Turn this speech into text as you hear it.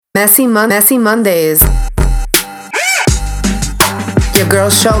Messy Mondays. Your girl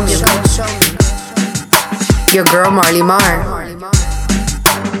show me. Your girl Marley Mar.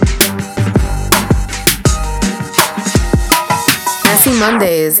 Messy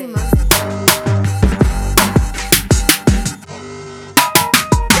Mondays.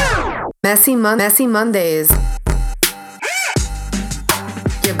 Messy Mondays.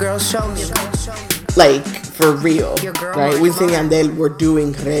 Your girl show me. Like, for real, right? Marley Wisin and Mar. Yandel were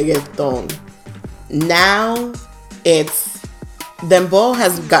doing reggaeton. Now, it's Dembow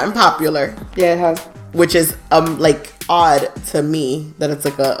has gotten popular, Yeah, it has. which is like odd to me that it's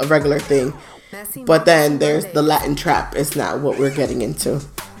like a regular thing. But then there's the Latin trap is now what we're getting into.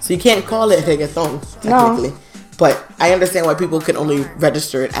 So you can't call it reggaeton technically. But I understand why people can only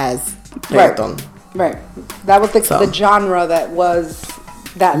register it as reggaeton. Right. That was the So. genre that was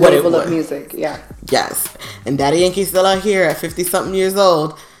that What it label of was. music. Yeah. Yes. And Daddy Yankee's still out here at 50 something years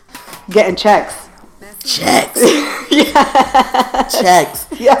old. Getting checks. Checks. Checks.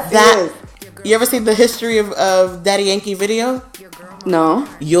 Yes, he is. You ever see the history of Daddy Yankee video? No.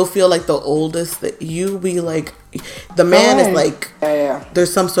 You'll feel like the oldest that you be like, the man is like, Yeah.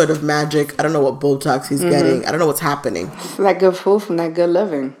 there's some sort of magic. I don't know what Botox he's getting. I don't know what's happening. That good food from that good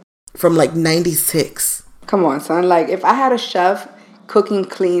living. From like 96. Come on, son. Like, if I had a chef cooking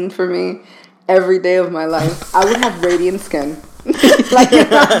clean for me every day of my life, I would have radiant skin. Like, you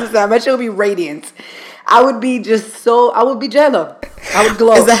know what I'm saying? I bet you it would be radiant. I would be I would be J-Lo. I would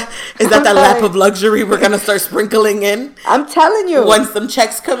glow. Is that the lap of luxury we're going to start sprinkling in? I'm telling you. Once some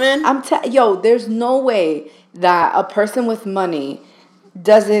checks come in? There's no way that a person with money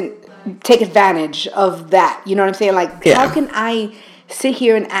doesn't take advantage of that. You know what I'm saying? Like, Yeah. how can I sit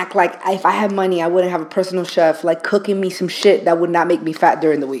here and act like if I had money, I wouldn't have a personal chef, like, cooking me some shit that would not make me fat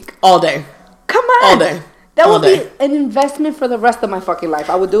during the week? All day. Come on. All day. That All would day. be an investment for the rest of my fucking life.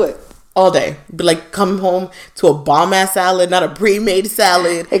 I would do it. All day. Be like, come home to a bomb-ass salad, not a pre-made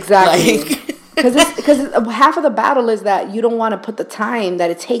salad. Exactly. Like, Because half of the battle is that you don't want to put the time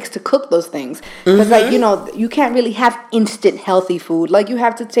that it takes to cook those things. Because, like, you know, you can't really have instant healthy food. Like, you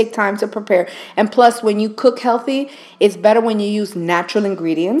have to take time to prepare. And plus, when you cook healthy, it's better when you use natural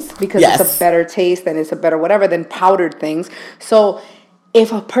ingredients because Yes. it's a better taste and it's a better whatever than powdered things. So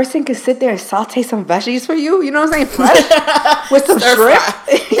if a person could sit there and saute some veggies for you, you know what I'm saying? Fresh with some Stir shrimp.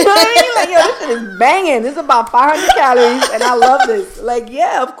 fry. You know what I mean? Like, yo, this shit is banging. This is about 500 calories and I love this. Like,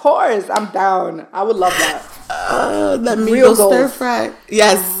 yeah, of course. I'm down. I would love that. let me Real go stir goals. fry.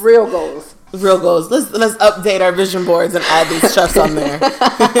 Yes. Real goals. Real goals. Let's update our vision boards and add these chefs on there.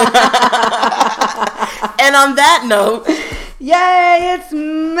 And on that note, Yay, it's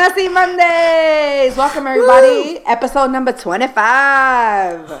Messy Mondays. Welcome, everybody. Episode number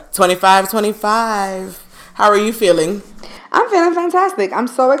 25. 25. How are you feeling? I'm feeling fantastic. I'm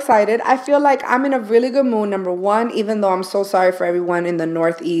so excited. I feel like I'm in a really good mood, number one, even though I'm so sorry for everyone in the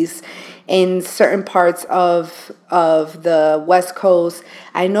Northeast, in certain parts of the West Coast.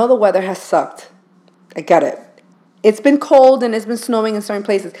 I know the weather has sucked. I get it. It's been cold and it's been snowing in certain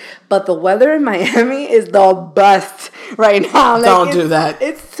places, but the weather in Miami is the best right now. Like, Don't do that.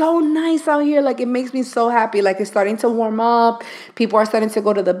 It's so nice out here. Like, it makes me so happy. Like, it's starting to warm up. People are starting to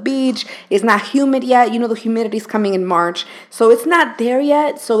go to the beach. It's not humid yet. You know, the humidity's coming in March, so it's not there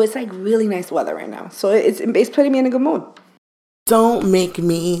yet. So it's like really nice weather right now. So it's putting me in a good mood. Don't make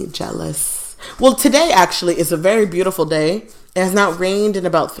me jealous. Well, today actually is a very beautiful day. It has not rained in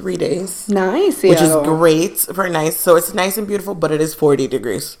about 3 days. Nice, Which is Seattle. great. Very nice. So it's nice and beautiful, but it is 40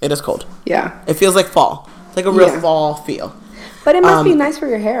 degrees. It is cold. Yeah, It feels like fall. It's like a real Yeah. fall feel. but it must be nice for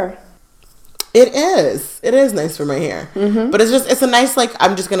your hair. It is. It is nice for my hair. Mm-hmm. But it's a nice, like,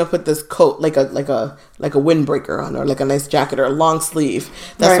 I'm just gonna put this coat like a windbreaker on, or like a nice jacket or a long sleeve.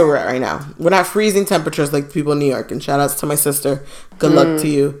 That's Right. where we're at right now. We're not freezing temperatures like people in New York. And shout outs to my sister. Good luck to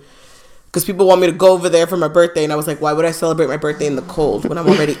you. Because people want me to go over there for my birthday, and I was like, why would I celebrate my birthday in the cold when I'm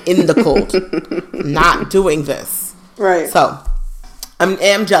already in the cold? Not doing this. Right. So, I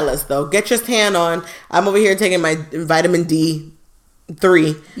am jealous, though. Get your tan on. I'm over here taking my vitamin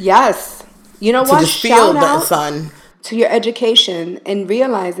D3 Yes. You know to what? just feel Shout the out sun. to your education and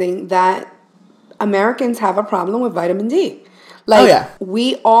realizing that Americans have a problem with vitamin D. Like, Oh, yeah.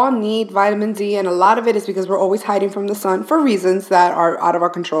 we all need vitamin D, and a lot of it is because we're always hiding from the sun for reasons that are out of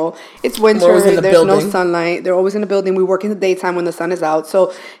our control. It's winter, always in the there's no building. sunlight, they're always in the building, we work in the daytime when the sun is out.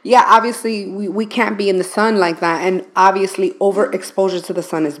 So, yeah, obviously, we can't be in the sun like that, and obviously, overexposure to the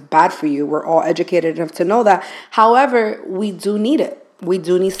sun is bad for you. We're all educated enough to know that. However, we do need it. We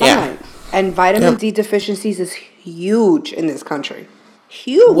do need Yeah. sunlight. And vitamin Yep. D deficiencies is huge in this country.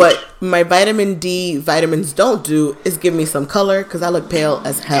 Huge. What my vitamin D vitamins don't do is give me some color because I look pale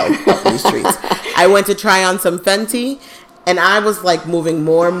as hell up these streets. I went to try on some Fenty, and I was like moving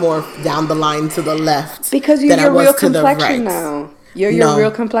more and more down the line to the left. Because you're your real complexion now. You're your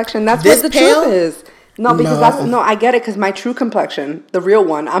real complexion. That's what the truth is. No, because I get it, because my true complexion, the real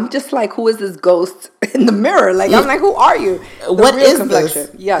one, I'm just like, who is this ghost in the mirror? Like, I'm like, who are you? What real is complexion.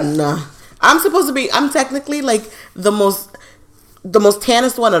 this? Yes. No. I'm technically like the most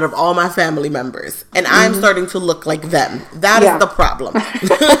tannest one out of all my family members. And I'm starting to look like them. That is the problem.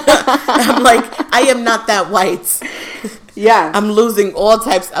 I'm like, I am not that white. Yeah. I'm losing all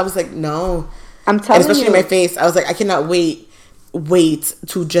types. I was like, no. I'm telling you. Especially my face. I was like, I cannot wait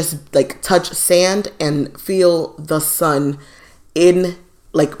to just like touch sand and feel the sun in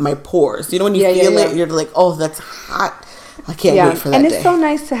like my pores. You know when you feel it, you're like, oh, that's hot. I can't wait for that and day. it's so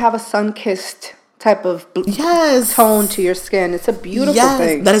nice to have a sun-kissed type of tone to your skin. It's a beautiful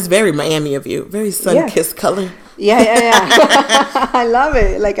thing. That is very Miami of you. Very sun-kissed color. Yeah. I love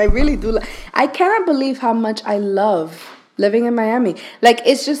it. Like, I really do. I cannot believe how much I love living in Miami. Like,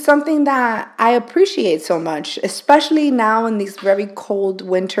 it's just something that I appreciate so much, especially now in these very cold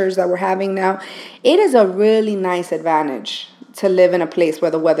winters that we're having now. It is a really nice advantage to live in a place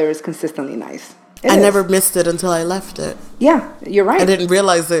where the weather is consistently nice. I never missed it until I left it. Yeah, you're right. I didn't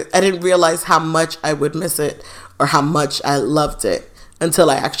realize it. I didn't realize how much I would miss it or how much I loved it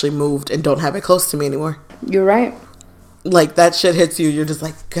until I actually moved and don't have it close to me anymore. You're right. Like, that shit hits you. You're just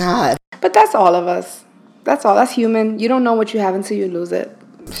like, God. But that's all of us. That's all. That's human. You don't know what you have until you lose it.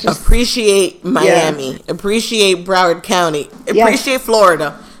 Appreciate Miami. Yeah. Appreciate Broward County. Appreciate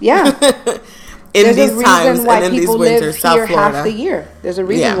Florida. Yeah. In these times and in these winters, South Florida. Half the year. There's a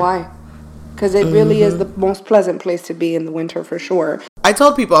reason why. Because it really is the most pleasant place to be in the winter for sure. I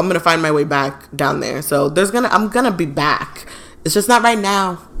told people I'm gonna find my way back down there, so I'm gonna be back. It's just not right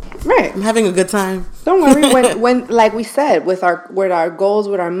now. Right. I'm having a good time. Don't worry. when like we said, with our goals,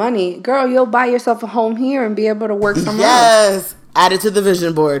 with our money, girl, you'll buy yourself a home here and be able to work somewhere else. Add it to the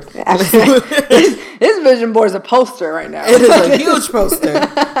vision board. This vision board is a poster right now. It is a huge poster.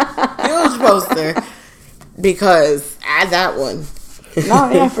 Because add that one.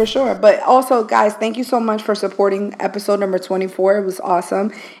 No, yeah, for sure. But also, guys, thank you so much for supporting episode number 24. It was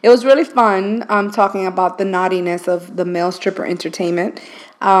awesome. It was really fun talking about the naughtiness of the male stripper entertainment.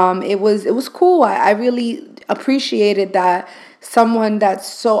 It was cool. I really appreciated that someone that's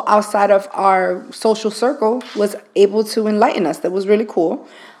so outside of our social circle was able to enlighten us. That was really cool.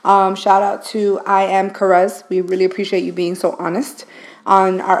 Shout out to I Am Carez. We really appreciate you being so honest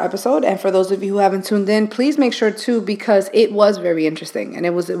on our episode. And for those of you who haven't tuned in, please make sure to, because it was very interesting and it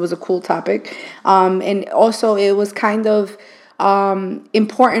was a cool topic. And also it was kind of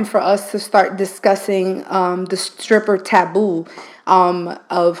important for us to start discussing the stripper taboo,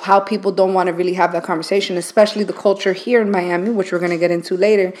 of how people don't want to really have that conversation, especially the culture here in Miami, which we're going to get into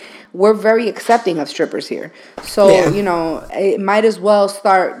later. We're very accepting of strippers here. So, you know, it might as well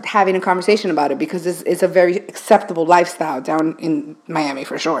start having a conversation about it, because it's a very acceptable lifestyle down in Miami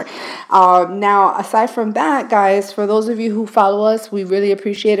for sure. Now, aside from that, guys, for those of you who follow us, we really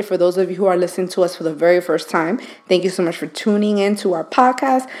appreciate it. For those of you who are listening to us for the very first time, thank you so much for tuning in to our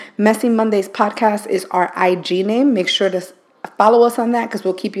podcast. Messy Mondays Podcast is our IG name. Make sure to follow us on that, because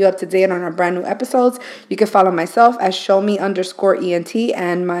we'll keep you up to date on our brand new episodes. You can follow myself as showme_ENT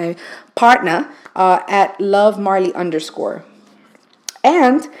and my partner at lovemarley_.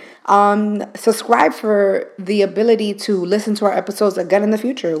 And subscribe for the ability to listen to our episodes again in the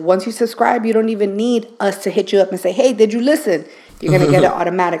future. Once you subscribe, you don't even need us to hit you up and say, hey, did you listen? You're going to get it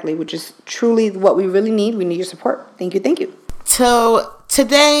automatically, which is truly what we really need. We need your support. Thank you. So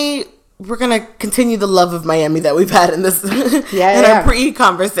today, we're going to continue the love of Miami that we've had in this our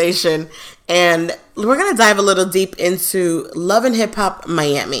pre-conversation. And we're going to dive a little deep into Love and Hip Hop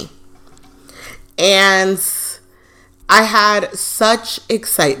Miami. And I had such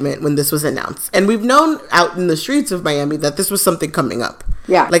excitement when this was announced. And we've known out in the streets of Miami that this was something coming up.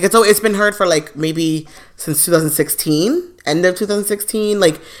 Yeah. Like, it's been heard for like maybe since 2016, end of 2016.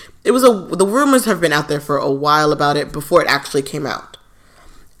 Like, the rumors have been out there for a while about it before it actually came out.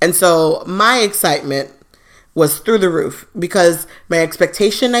 And so my excitement was through the roof, because my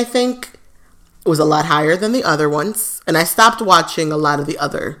expectation, I think, was a lot higher than the other ones. And I stopped watching a lot of the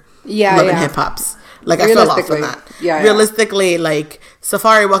other Love and Hip Hops. Like, I fell off from that. Yeah, realistically, like,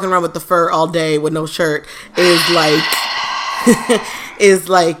 Safari walking around with the fur all day with no shirt is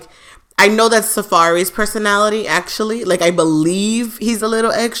like, I know that's Safari's personality, actually. Like, I believe he's a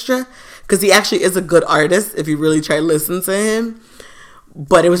little extra, because he actually is a good artist if you really try to listen to him.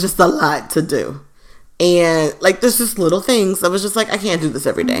 But it was just a lot to do. And like there's just little things. I was just like, I can't do this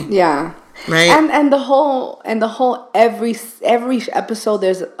every day. Yeah. Right. And the whole every episode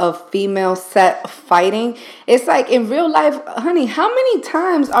there's a female set fighting. It's like in real life, honey, how many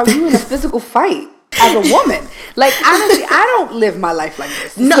times are you in a physical fight as a woman? Like honestly, I don't live my life like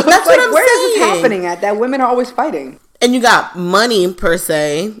this. No, So that's like, what I'm where saying. is this happening at? That women are always fighting. And you got money per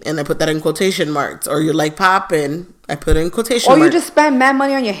se, and I put that in quotation marks. Or you're like popping, I put it in quotation Or marks. you just spend mad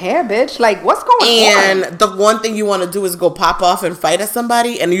money on your hair, bitch. Like what's going on? And the one thing you want to do is go pop off and fight at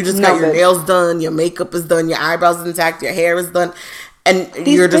somebody, and you just No, got your bitch. nails done, your makeup is done, your eyebrows is intact, your hair is done, and These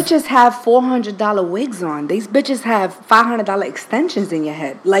you're just bitches have $400 wigs on. These bitches have $500 extensions in your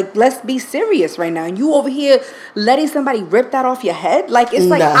head. Like, let's be serious right now. And you over here letting somebody rip that off your head? Like, it's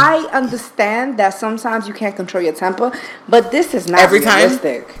like, No. I understand that sometimes you can't control your temper, but this is not every time.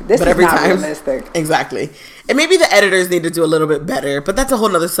 realistic. This But is every not time. realistic. Exactly. And maybe the editors need to do a little bit better, but that's a whole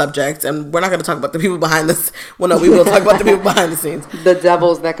nother subject, and we're not going to talk about the people behind this. Well, no, we will talk about the people behind the scenes. The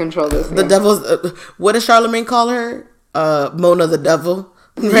devils that control this. The devil's. What does Charlemagne call her? Mona the devil.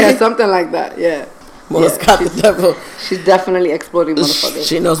 Yeah, something like that. Yeah. Mona Yeah, Scott the devil. She's definitely exploding motherfuckers.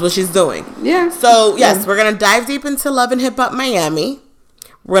 She knows what she's doing. Yeah. So yes, Yeah. we're gonna dive deep into Love and Hip Hop Miami.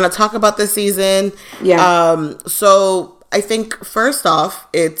 We're gonna talk about this season. Yeah. So I think first off,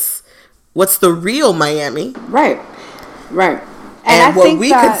 it's what's the real Miami, Right. Right. and I what think we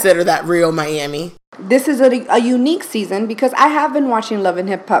that consider that real Miami. this is a unique season because I have been watching Love and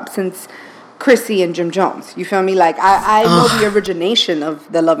Hip Hop since Chrissy and Jim Jones. You feel me? Like, I know the origination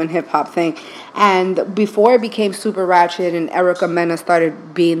of the Love and Hip Hop thing. And before it became super ratchet and Erica Mena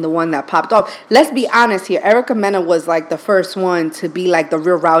started being the one that popped off, let's be honest here. Erica Mena was like the first one to be like the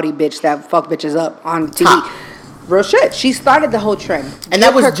real rowdy bitch that fuck bitches up on TV. Top. Real shit. She started the whole trend. And Give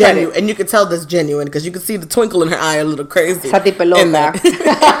that her was genuine, and you could tell that's genuine because you could see the twinkle in her eye a little crazy. Sati in there.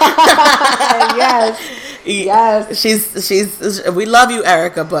 pelota. Yes. Yes. She's. We love you,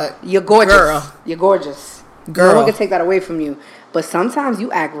 Erica, but You're gorgeous. girl. You're gorgeous. Girl. No one can take that away from you. But sometimes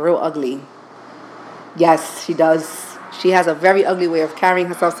you act real ugly. Yes, she does. She has a very ugly way of carrying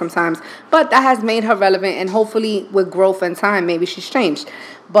herself sometimes. But that has made her relevant. And hopefully with growth and time, maybe she's changed.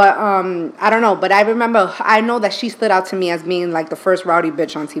 But I don't know. But I know that she stood out to me as being like the first rowdy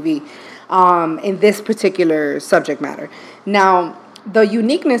bitch on TV in this particular subject matter. Now, the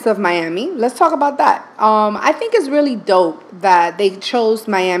uniqueness of Miami, let's talk about that. I think it's really dope that they chose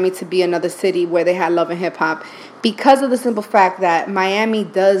Miami to be another city where they had Love and Hip Hop because of the simple fact that Miami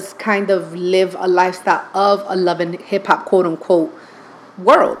does kind of live a lifestyle of a Love and Hip Hop, quote unquote,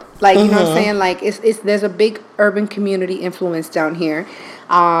 world. Like, you know what I'm saying? Like, it's there's a big urban community influence down here.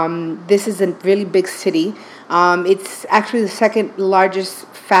 This is a really big city. It's actually the second largest,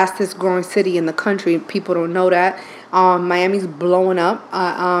 fastest growing city in the country. People don't know that. Miami's blowing up.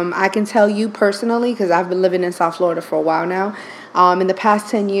 I can tell you personally, because I've been living in South Florida for a while now. In the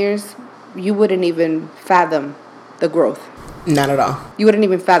past 10 years, you wouldn't even fathom the growth. Not at all. You wouldn't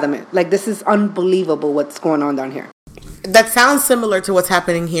even fathom it. Like, this is unbelievable what's going on down here. That sounds similar to what's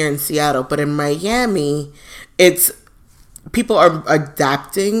happening here in Seattle, but in Miami, it's people are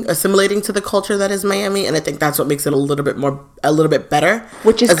adapting, assimilating to the culture that is Miami, and I think that's what makes it a little bit better.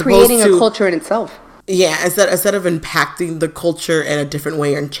 Which is as creating opposed a to- culture in itself. Yeah, instead of impacting the culture in a different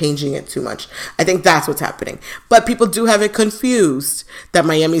way and changing it too much. I think that's what's happening. But people do have it confused that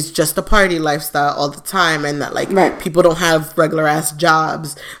Miami's just a party lifestyle all the time and that like Right. people don't have regular ass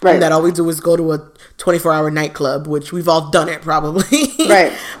jobs Right. and that all we do is go to a 24-hour nightclub, which we've all done it probably.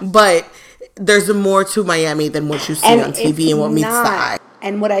 Right. But there's more to Miami than what you see on TV it's and what meets the not. eye.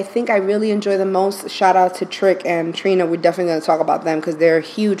 And what I think I really enjoy the most, shout out to Trick and Trina, we're definitely going to talk about them because they're a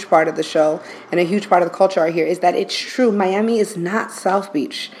huge part of the show and a huge part of the culture out here, is that it's true. Miami is not South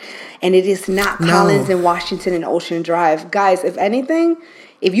Beach. And it is not Collins and Washington and Ocean Drive. Guys, if anything,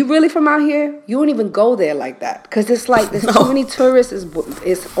 if you really from out here, you won't even go there like that. Because it's like, there's too many tourists,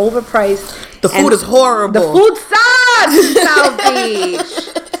 it's overpriced. The food is horrible. The food sucks in South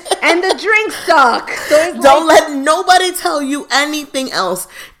Beach. And the drinks suck. So it's Don't let nobody tell you anything else.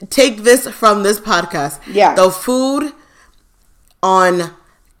 Take this from this podcast. Yeah. The food on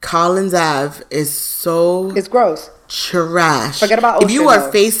Collins Ave is so it's gross. trash. Forget about Ocean. If you are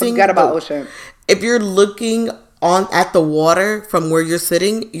though. facing Forget about Ocean. If you're looking at the water from where you're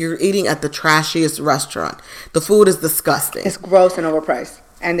sitting, you're eating at the trashiest restaurant. The food is disgusting. It's gross and overpriced.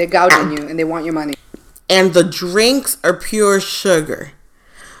 And they're gouging you and they want your money. And the drinks are pure sugar.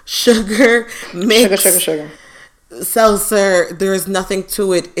 Sugar mix. Sugar. Seltzer, there is nothing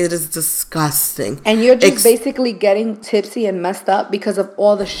to it. It is disgusting. And you're just basically getting tipsy and messed up because of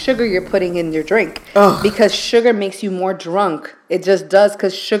all the sugar you're putting in your drink. Ugh. Because sugar makes you more drunk. It just does,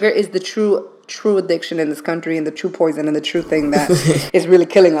 because sugar is the true true addiction in this country and the true poison and the true thing that is really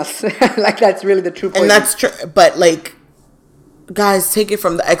killing us. Like, that's really the true poison. And that's true. But, like, guys, take it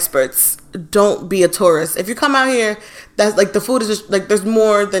from the experts. Don't be a tourist. If you come out here, that's like, the food is just like, there's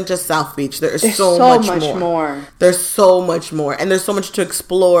more than just South Beach. There's so much more. There's so much more, and there's so much to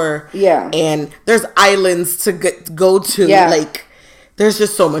explore. Yeah, and there's islands to go to. Yeah, like, there's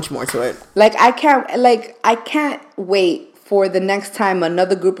just so much more to it. Like, I can't wait for the next time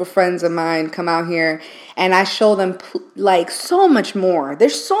another group of friends of mine come out here and I show them like so much more.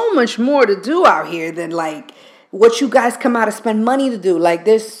 There's so much more to do out here than like what you guys come out to spend money to do. Like,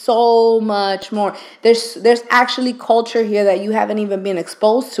 there's so much more. There's actually culture here that you haven't even been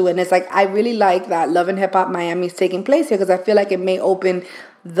exposed to. And it's like, I really like that Love and Hip Hop Miami is taking place here, because I feel like it may open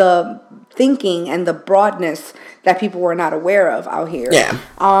the thinking and the broadness that people were not aware of out here. Yeah.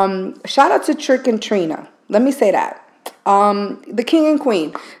 Shout out to Trick and Trina. Let me say that. The King and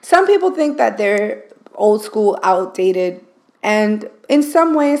Queen. Some people think that they're old school, outdated. And in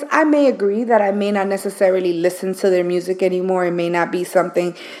some ways, I may agree that I may not necessarily listen to their music anymore. It may not be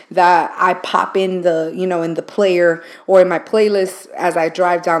something that I pop in the player or in my playlist as I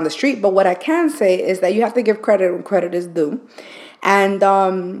drive down the street. But what I can say is that you have to give credit when credit is due.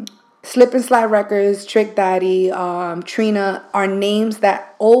 And Slip and Slide Records, Trick Daddy, Trina are names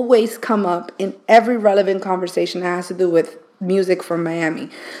that always come up in every relevant conversation that has to do with music from Miami.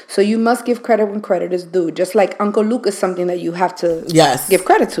 So you must give credit when credit is due. Just like Uncle Luke is something that you have to give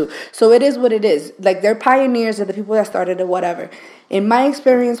credit to. So it is what it is. Like, they're pioneers, they're the people that started it, whatever. In my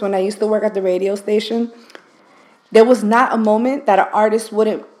experience, when I used to work at the radio station, there was not a moment that an artist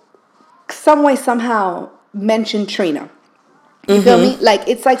wouldn't some way, somehow mention Trina. You feel me? Like,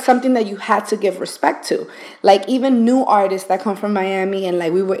 it's like something that you had to give respect to. Like, even new artists that come from Miami and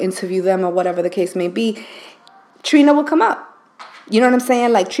like we would interview them or whatever the case may be, Trina will come up. You know what I'm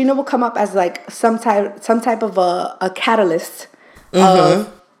saying? Like, Trina will come up as like some type of a catalyst of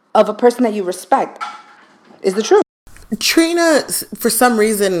a person that you respect. Is the truth. Trina, for some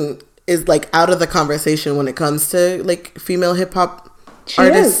reason, is like out of the conversation when it comes to like female hip hop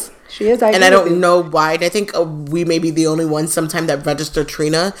artists. She is. And I don't know why. And I think we may be the only ones sometimes that register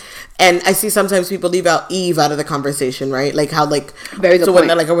Trina. And I see sometimes people leave out Eve out of the conversation, right? Like how like, very good so point.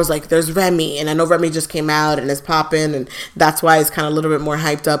 When like I was like, there's Remy, and I know Remy just came out and is popping, and that's why it's kind of a little bit more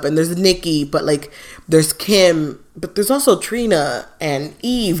hyped up. And there's Nicki, but like there's Kim, but there's also Trina and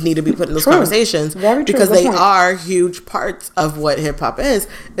Eve need to be put in those conversations. Very true. Because they are huge parts of what hip hop is,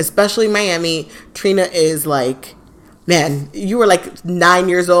 especially Miami. Trina is like, man, you were like 9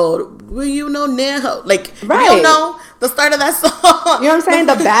 years old. Well, you know Neho. Like, right. You don't know the start of that song. You know what I'm saying?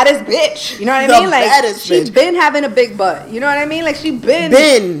 The baddest bitch. You know what I mean? Like, she's been having a big butt. You know what I mean? Like, she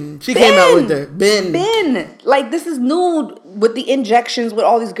been. She came out with her. Been. Like, this is new with the injections with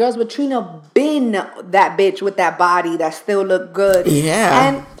all these girls. But Trina been that bitch with that body that still look good. Yeah.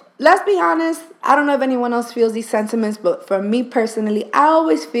 And let's be honest, I don't know if anyone else feels these sentiments, but for me personally, I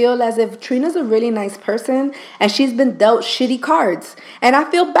always feel as if Trina's a really nice person and she's been dealt shitty cards. And I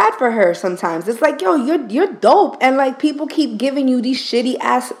feel bad for her sometimes. It's like, yo, you're dope. And like, people keep giving you these shitty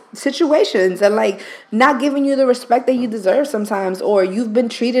ass situations and like not giving you the respect that you deserve sometimes. Or you've been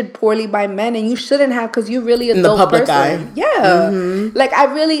treated poorly by men and you shouldn't have, because you're really a dope person. Eye. Yeah. Like,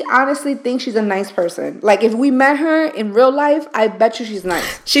 I really honestly think she's a nice person. Like, if we met her in real life, I bet you she's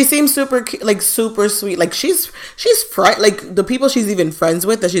nice. She seems super super sweet. Like, she's like the people she's even friends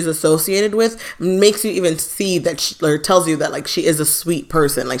with, that she's associated with, makes you even see that or tells you that like she is a sweet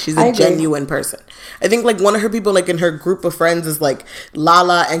person. Like, she's a genuine person. I think like one of her people like in her group of friends is like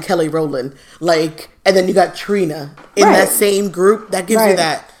Lala and Kelly Rowland. Like, and then you got Trina in that same group. That gives you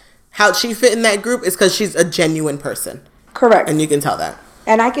that. How she fit in that group is because she's a genuine person. Correct. And you can tell that.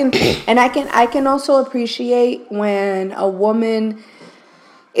 And I can also appreciate when a woman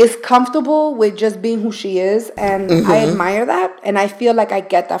is comfortable with just being who she is, and I admire that, and I feel like I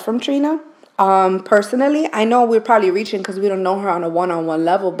get that from Trina. Personally, I know we're probably reaching because we don't know her on a one-on-one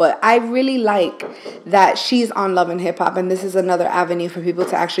level, but I really like that she's on Love and Hip Hop, and this is another avenue for people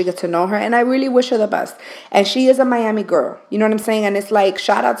to actually get to know her, and I really wish her the best. And she is a Miami girl, you know what I'm saying? And it's like,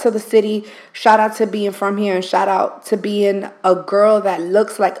 shout out to the city, shout out to being from here, and shout out to being a girl that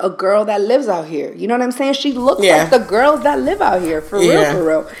looks like a girl that lives out here. You know what I'm saying? She looks like the girls that live out here, for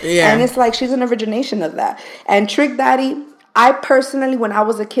real. Yeah. And it's like, she's an origination of that. And Trick Daddy, I personally, when I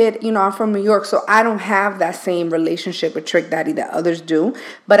was a kid, you know, I'm from New York, so I don't have that same relationship with Trick Daddy that others do.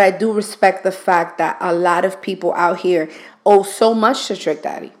 But I do respect the fact that a lot of people out here owe so much to Trick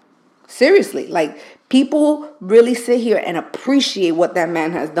Daddy. Seriously, like, people really sit here and appreciate what that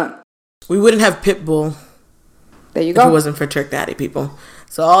man has done. We wouldn't have Pitbull. There you go. If it wasn't for Trick Daddy, people.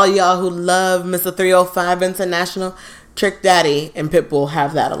 So all y'all who love Mr. 305 International, Trick Daddy and Pitbull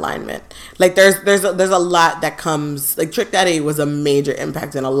have that alignment. Like there's a lot that comes. Like Trick Daddy was a major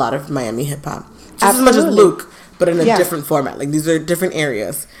impact in a lot of Miami hip hop, just as much as Luke, but in a different format. Like these are different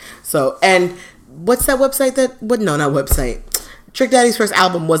areas. So, and what's that website that? What? No, not website. Trick Daddy's first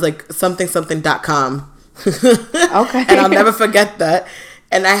album was like something.com. Okay. And I'll never forget that.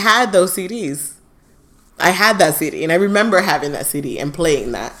 And I had those CDs. I had that CD, and I remember having that CD and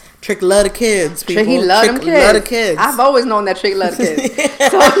playing that. Trick love the kids, people. Trick, he love them kids. Love the kids. I've always known that Trick love the kids.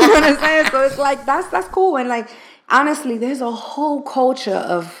 So you know what I'm saying? So it's like that's cool. And like honestly, there's a whole culture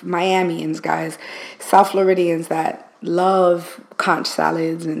of Miamians, guys, South Floridians that love conch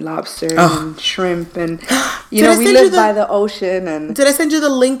salads and lobster and shrimp, and you know, we live by the ocean. And did I send you the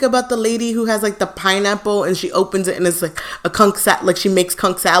link about the lady who has like the pineapple and she opens it and it's like a conch salad, like she makes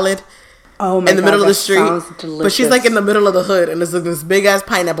conch salad? Oh my in the God, middle of the that street, sounds delicious. but she's like in the middle of the hood, and there's like this big ass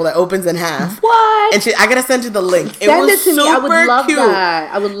pineapple that opens in half. What? And I gotta send you the link. Send it to me. I would super love cute.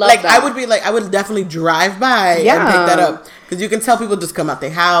 that. I would love like, that. I would definitely drive by and pick that up because you can tell people just come out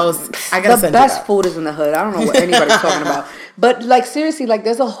their house. I gotta send you that. The best food is in the hood. I don't know what anybody's talking about. But like seriously, like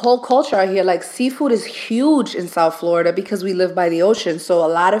there's a whole culture out here. Like seafood is huge in South Florida because we live by the ocean. So a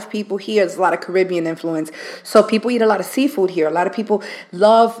lot of people here, there's a lot of Caribbean influence. So people eat a lot of seafood here. A lot of people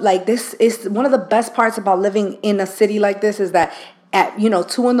love, like, this is one of the best parts about living in a city like this is that at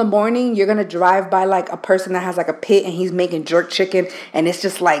 2 a.m, you're gonna drive by like a person that has like a pit and he's making jerk chicken, and it's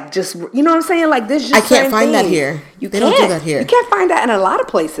just you know what I'm saying? Like this, just I can't find that here. They don't do that here. You can't find that in a lot of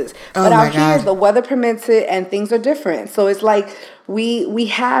places. But out here, the weather permits it, and things are different. So it's like we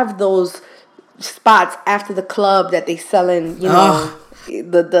have those spots after the club that they selling,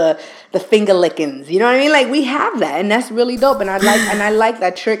 the finger lickings. You know what I mean? Like we have that, and that's really dope. And I like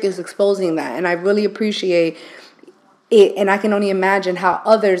that Trick is exposing that, and I really appreciate it. And I can only imagine how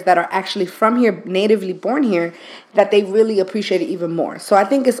others that are actually from here, natively born here, that they really appreciate it even more. So I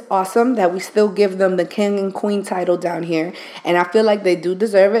think it's awesome that we still give them the king and queen title down here. And I feel like they do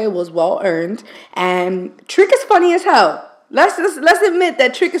deserve it. It was well earned. And Trick is funny as hell. Let's admit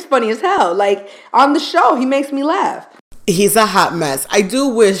that Trick is funny as hell. Like on the show, he makes me laugh. He's a hot mess. I do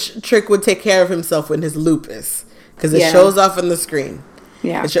wish Trick would take care of himself with his lupus because it shows off on the screen.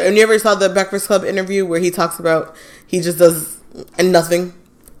 Yeah. And you ever saw the Breakfast Club interview where he talks about he just does nothing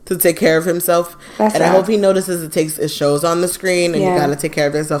to take care of himself? That's and sad. I hope he notices it shows on the screen, and you gotta take care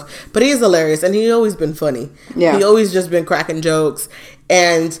of yourself. But he is hilarious, and he's always been funny. Yeah. He always just been cracking jokes.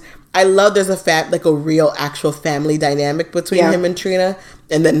 And I love there's a real actual family dynamic between him and Trina,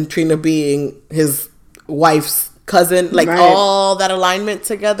 and then Trina being his wife's cousin, like all that alignment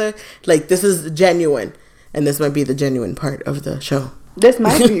together. Like this is genuine, and this might be the genuine part of the show. This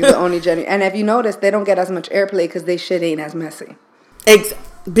might be the only genuine. And if you notice, they don't get as much airplay because they shit ain't as messy.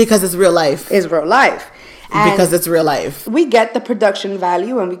 Because it's real life. It's real life. And because it's real life. We get the production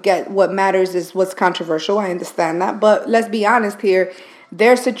value, and we get what matters is what's controversial. I understand that. But let's be honest here.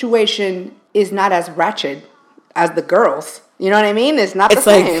 Their situation is not as ratchet as the girls. You know what I mean? It's not the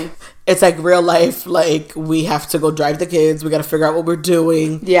same. It's like real life. Like, we have to go drive the kids. We got to figure out what we're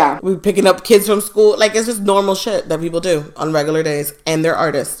doing. Yeah. We're picking up kids from school. Like, it's just normal shit that people do on regular days. And they're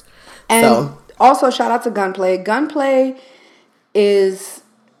artists. And also, shout out to Gunplay. Gunplay is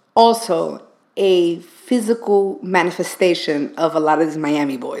also a physical manifestation of a lot of these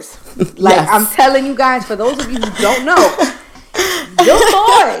Miami boys. Like, yes. I'm telling you guys, for those of you who don't know, your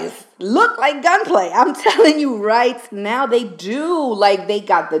boys look like Gunplay. I'm telling you right now, they do. Like, they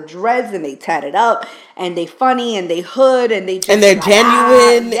got the dreads and they tatted up and they funny and they hood and they just and they're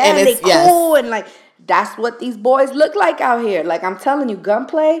genuine and they cool and like that's what these boys look like out here. Like, I'm telling you,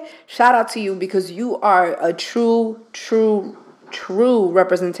 Gunplay, shout out to you because you are a true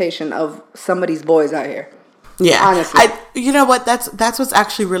representation of some of these boys out here. Yeah, honestly, you know what? That's what's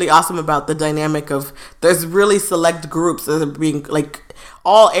actually really awesome about the dynamic of there's really select groups that are being like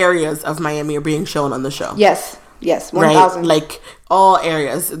all areas of Miami are being shown on the show. Yes, 1,000. Right? Like all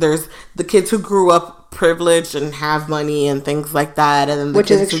areas. There's the kids who grew up privileged and have money and things like that, and then the which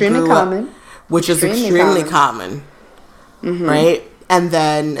kids is extremely common. Which is extremely common, mm-hmm. right? And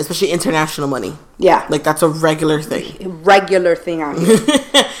then especially international money. Yeah. Like that's a regular thing. Regular thing out here.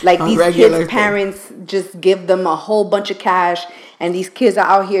 Like these kids' parents just give them a whole bunch of cash and these kids are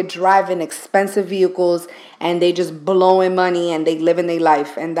out here driving expensive vehicles and they just blowing money and they living their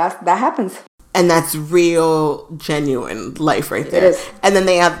life. And that happens. And that's real, genuine life right there. It is. And then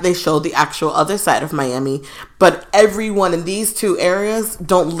they show the actual other side of Miami. But everyone in these two areas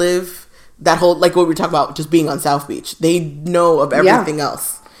don't live that whole, like what we were talking about, just being on South Beach. They know of everything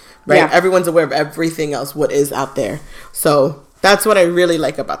else. Right? Yeah. Everyone's aware of everything else, what is out there. So That's what I really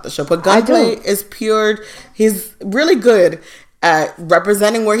like about the show. But I do. Gunplay is pure. He's really good at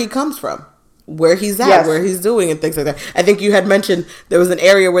representing where he comes from, where he's at, Yes. where he's doing, and things like that. I think you had mentioned there was an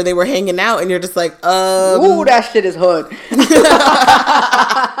area where they were hanging out, and you're just like, Ooh, that shit is hood.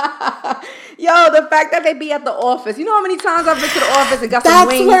 Yo, the fact that they be at the office. You know how many times I've been to the office and got some That's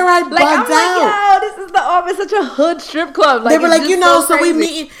wings? where I I'm bugged out. like, yo, this is the office, such a hood strip club. They were it's like, you just know, so we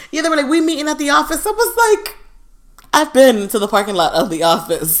crazy. meet. Yeah, they were like, we meeting at the office. I was like, I've been to the parking lot of the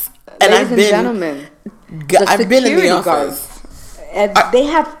office, and Ladies and gentlemen, I've been in the office. guards, and they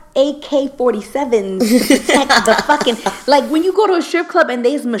have AK-47s to protect the fucking, like when you go to a strip club and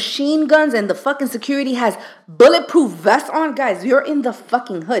there's machine guns and the fucking security has bulletproof vests on, guys, you're in the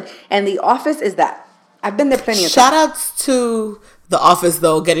fucking hood. And the office is that. I've been there plenty of times. Shout outs to the office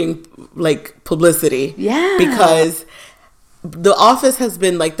though, getting like publicity. Yeah. Because the office has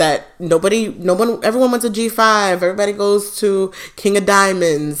been like that. Everyone went to G5. Everybody goes to King of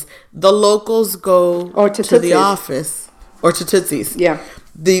Diamonds. The locals go Or to the Tootsie's. office or to Tootsie's. Yeah.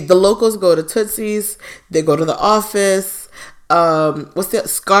 The locals go to Tootsie's. They go to the office. What's the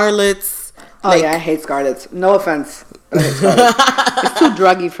Scarlett's? Oh yeah, I hate Scarlett's. No offense. But I hate Scarlett's. It's too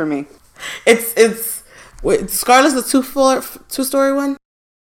druggy for me. Wait, Scarlett's a two-story one?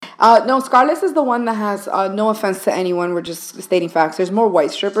 No, Scarlett's is the one that has, no offense to anyone, we're just stating facts. There's more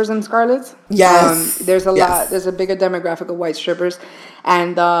white strippers in Scarlett's. Yes. There's a Yes. lot, there's a bigger demographic of white strippers.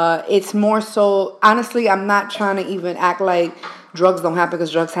 And it's more so, honestly, I'm not trying to even act like drugs don't happen,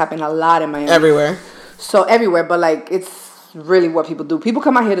 because drugs happen a lot in Miami. Everywhere. So everywhere, but like, it's really what people do. People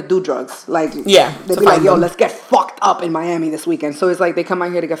come out here to do drugs. Like, Yeah, they to be like, find yo, them. let's get fucked up in Miami this weekend. So it's like they come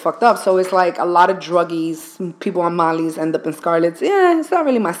out here to get fucked up. So it's like a lot of druggies, people on Molly's end up in Scarlett's. Yeah, it's not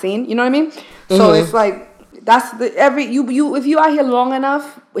really my scene. You know what I mean? So it's like, that's the you if you out here long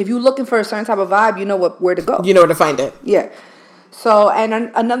enough, if you looking for a certain type of vibe, you know where to go. You know where to find it. Yeah. So, and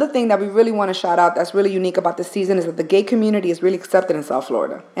another thing that we really want to shout out that's really unique about this season is that the gay community is really accepted in South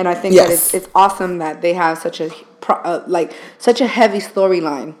Florida. And I think Yes. that it's awesome that they have such a heavy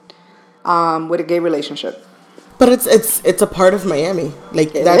storyline with a gay relationship. But it's a part of Miami.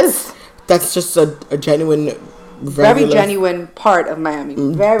 Like It that's is. that's just a genuine Very genuine part of Miami.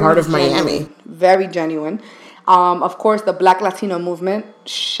 Very part of genuine. Miami. Very genuine. Of course, the Black Latino movement,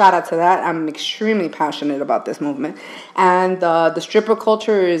 shout out to that. I'm extremely passionate about this movement. And the stripper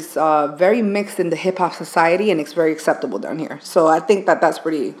culture is very mixed in the hip-hop society, and it's very acceptable down here. So I think that's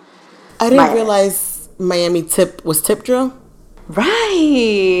pretty... I didn't realize Miami was Tip Drill.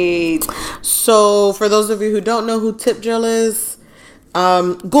 Right. So for those of you who don't know who Tip Drill is,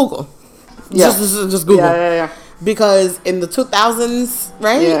 Google. Yeah. Just Google. Yeah. Because in the 2000s,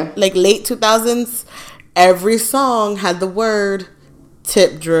 right? Yeah. Like late 2000s, every song had the word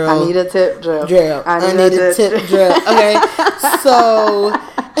tip drill. I need a tip drill. I need a tip drill. Okay. So,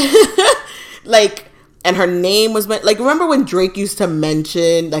 like, and her name was, like, remember when Drake used to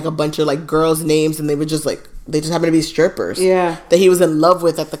mention, like, a bunch of, like, girls' names and they would just, like, they just happened to be strippers. Yeah. That he was in love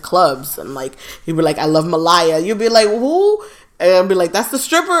with at the clubs. And, like, he'd be like, I love Malaya. You'd be like, who? And I'd be like, that's the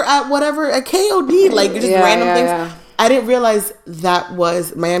stripper at whatever, at KOD. Like, just random things. Yeah. I didn't realize that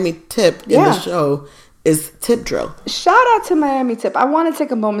was Miami Tip in the show is Tip Drill. Shout out to Miami Tip. I want to take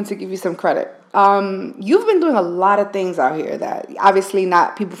a moment to give you some credit. You've been doing a lot of things out here that obviously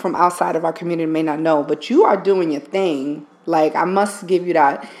not people from outside of our community may not know, but you are doing your thing. Like, I must give you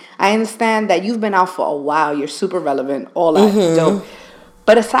that. I understand that you've been out for a while. You're super relevant. All that. Dope.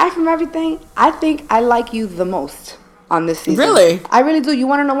 But aside from everything, I think I like you the most on this season. Really? I really do. You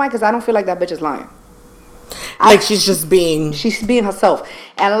want to know why? Because I don't feel like that bitch is lying. Like, she's just being... She's being herself.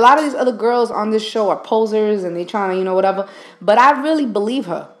 And a lot of these other girls on this show are posers and they trying to, you know, whatever. But I really believe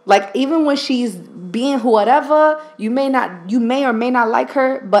her. Like, even when she's being whatever, you may or may not like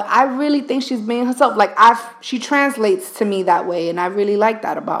her, but I really think she's being herself. Like, she translates to me that way, and I really like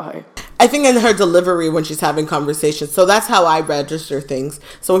that about her. I think in her delivery when she's having conversations. So that's how I register things.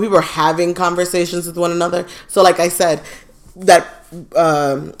 So when people are having conversations with one another. So like I said, that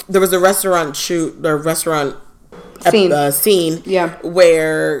there was a restaurant scene Yeah.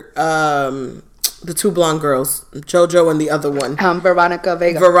 where the two blonde girls, JoJo and the other one, Veronica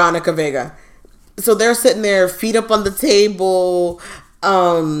Vega. So they're sitting there, feet up on the table,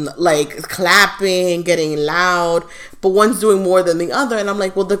 like clapping, getting loud, but one's doing more than the other, and I'm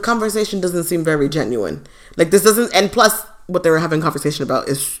like, well, the conversation doesn't seem very genuine. Like, this doesn't, and plus what they were having a conversation about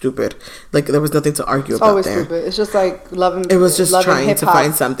is stupid. Like, there was nothing to argue about Always there. stupid. It's just like loving. It was just loving trying to hip-hop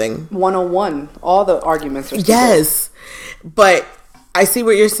find something. 101. All the arguments are stupid. Yes, but I see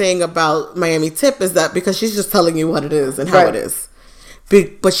what you're saying about Miami Tip is that because she's just telling you what it is and how Right. it is,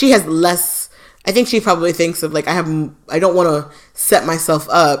 but she has less I think she probably thinks of like, I don't want to set myself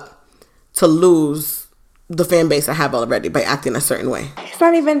up to lose the fan base I have already by acting a certain way. It's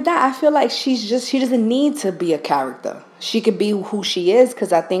not even that. I feel like she doesn't need to be a character. She could be who she is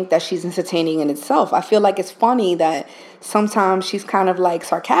because I think that she's entertaining in itself. I feel like it's funny that sometimes she's kind of like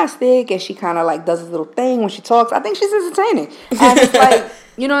sarcastic and she kind of like does this little thing when she talks. I think she's entertaining. And it's like,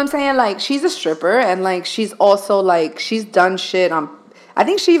 you know what I'm saying? Like, she's a stripper and like she's also like, she's done shit on, I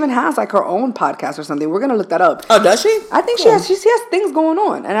think she even has like her own podcast or something. We're gonna look that up. Oh, does she? I think she has things going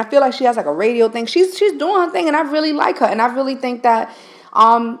on, and I feel like she has like a radio thing. She's doing her thing, and I really like her, and I really think that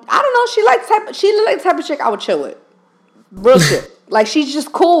I don't know. She like the type of chick I would chill with. Real shit. Like, she's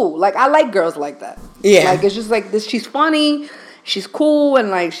just cool. Like, I like girls like that. Yeah. Like, it's just like this. She's funny. She's cool, and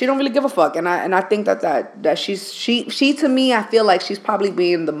like she don't really give a fuck. And I think that she to me, I feel like she's probably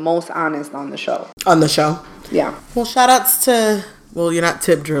being the most honest on the show. On the show. Yeah. Well, shout outs to. Well, you're not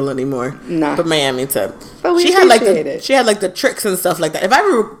Tip Drill anymore. Nah. But Miami Tip. But we she had like the tricks and stuff like that. If I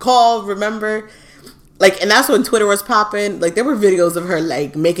remember, like, and that's when Twitter was popping. Like, there were videos of her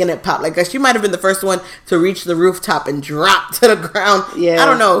like making it pop. Like, she might have been the first one to reach the rooftop and drop to the ground. Yeah, I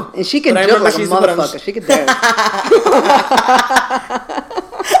don't know. And she can jump like a motherfucker. She could dance.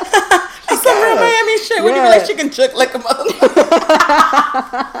 That's some real Miami shit. When you be like, she can juke like a motherfucker.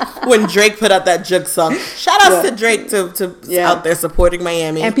 When Drake put out that juke song. Shout outs to Drake to out there supporting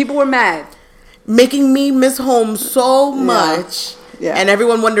Miami. And people were mad. Making me miss home so much. Yeah. And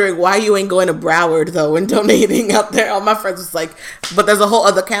everyone wondering why you ain't going to Broward though and donating out there. All my friends was like, but there's a whole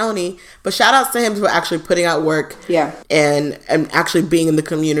other county. But shout outs to him for actually putting out work. Yeah. And actually being in the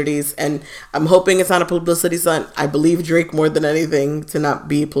communities. And I'm hoping it's not a publicity stunt. I believe Drake more than anything to not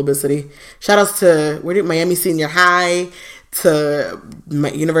be publicity. Shout outs to Miami Senior High, to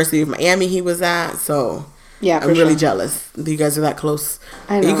University of Miami he was at. So yeah, I'm really jealous that you guys are that close.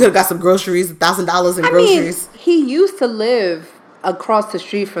 I know. You could have got some groceries, $1,000 in groceries. He used to live across the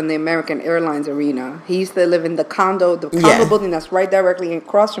street from the American Airlines arena. He used to live in the condo building that's right directly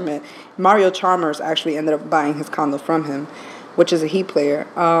across from it. Mario Chalmers actually ended up buying his condo from him, which is a Heat player.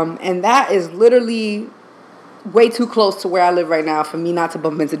 And that is literally way too close to where I live right now for me not to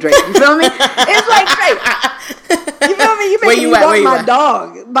bump into Drake. You feel me? It's like Drake. You feel me? You making me walk my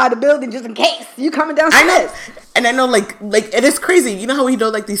dog by the building just in case you coming downstairs. I know. And I know, like it is crazy. You know how we know,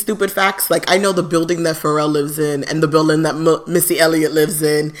 like, these stupid facts? Like, I know the building that Pharrell lives in and the building that Missy Elliott lives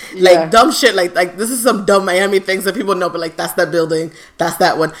in. Like, dumb shit. Like, this is some dumb Miami things that people know, but, like, that's that building. That's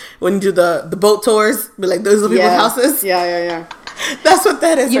that one. When you do the boat tours, be like, those are people's houses. Yeah. That's what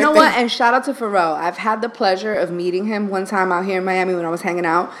that is. You know what? And shout out to Pharrell. I've had the pleasure of meeting him one time out here in Miami when I was hanging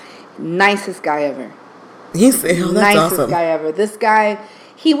out. Nicest guy ever. That's nicest awesome. Guy ever. This guy,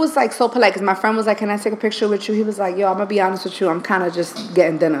 he was like so polite because my friend was like, "Can I take a picture with you?" He was like, "Yo, I'm gonna be honest with you. I'm kind of just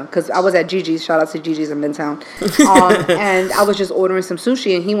getting dinner because I was at Gigi's. Shout out to Gigi's in Midtown, and I was just ordering some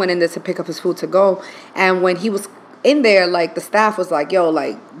sushi. And he went in there to pick up his food to go. And when he was in there, like, the staff was like, "Yo,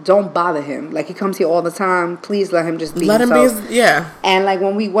 like, don't bother him. Like, he comes here all the time. Please let him just be himself." And like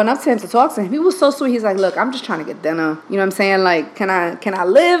when we went up to him to talk to him, he was so sweet. He's like, "Look, I'm just trying to get dinner. You know what I'm saying? Like, can I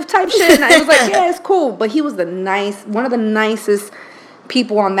live?" type shit. And I was like, "Yeah, it's cool." But he was one of the nicest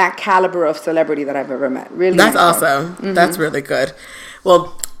people on that caliber of celebrity that I've ever met. Really, that's awesome. Mm-hmm. That's really good.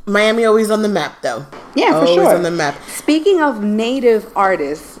 Well, Miami always on the map, though. Yeah, for sure. Always on the map. Speaking of native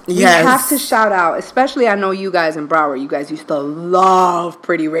artists, we have to shout out, especially I know you guys in Broward, you guys used to love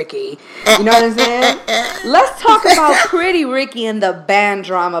Pretty Ricky. You know what I'm saying? Let's talk about Pretty Ricky and the band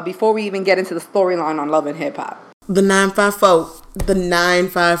drama before we even get into the storyline on Love and Hip Hop. The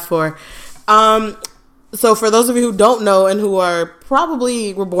 954. So for those of you who don't know and who were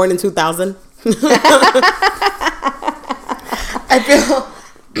born in 2000, I feel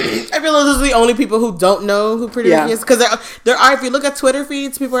those are the only people who don't know who Pretty Ricky is. Because there are, if you look at Twitter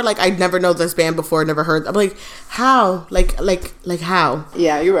feeds, people are like, "I never know this band before, never heard." I'm like, how? Like how?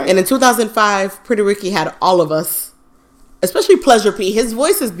 Yeah, you're right. And in 2005, Pretty Ricky had all of us, especially Pleasure P. His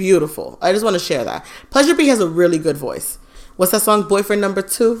voice is beautiful. I just want to share that. Pleasure P has a really good voice. What's that song? Boyfriend Number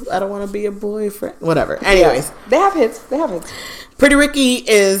 2? I don't want to be a boyfriend. Whatever. Anyways. Yeah. They have hits. Pretty Ricky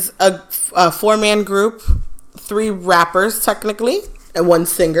is a 4-man group. 3 rappers, technically. And 1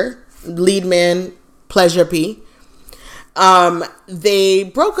 singer. Lead man, Pleasure P. They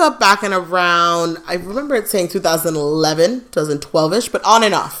broke up back in around, I remember it saying 2011, 2012-ish, but on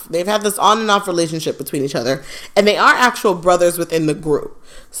and off. They've had this on and off relationship between each other. And they are actual brothers within the group.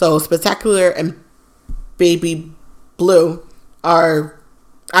 So Spectacular and Baby Blue are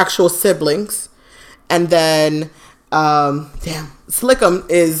actual siblings. And then, Slickum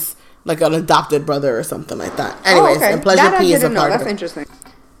is like an adopted brother or something like that. Anyways, and Pleasure P is a part of it. That's interesting.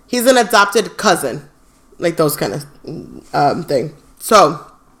 He's an adopted cousin, like those kind of thing. So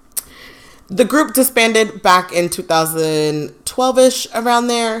the group disbanded back in 2012-ish, around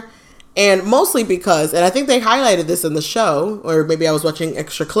there. And mostly because, and I think they highlighted this in the show, or maybe I was watching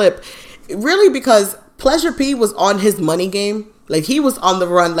extra clip, really because Pleasure P was on his money game. Like, he was on the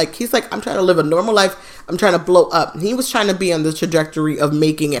run. Like, he's like, I'm trying to live a normal life. I'm trying to blow up. He was trying to be on the trajectory of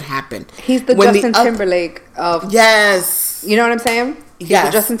making it happen. He's the Justin Timberlake of... Yes. You know what I'm saying? He's the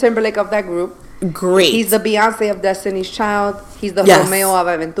Justin Timberlake of that group. Great. He's the Beyonce of Destiny's Child. He's the Romeo of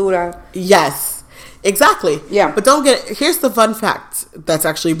Aventura. Yes. Exactly. Yeah. But don't get... Here's the fun fact that's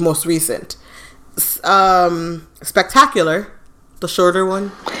actually most recent. Spectacular, the shorter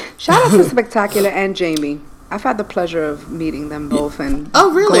one. Shout out to Spectacular and Jamie. I've had the pleasure of meeting them both and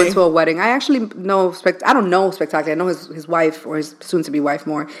really? going to a wedding. I actually know I don't know Spectacular. I know his wife, or his soon-to-be wife,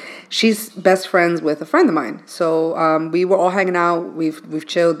 more. She's best friends with a friend of mine. So we were all hanging out. We've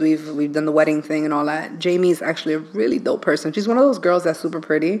chilled. We've done the wedding thing and all that. Jamie's actually a really dope person. She's one of those girls that's super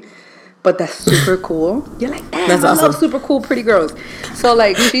pretty, but that's super cool. You're like, damn, that's awesome. I love super cool, pretty girls. So,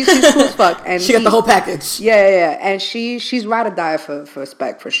 like, she's cool as fuck. And she got the whole package. Yeah. And she's ride or die for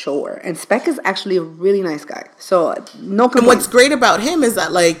Spec, for sure. And Spec is actually a really nice guy. So, no complaints. And what's great about him is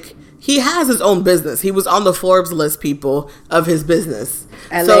that, like, he has his own business. He was on the Forbes list, people, of his business.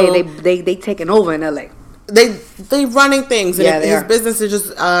 LA, so, they taking over in LA. They running things. And his are. business is just,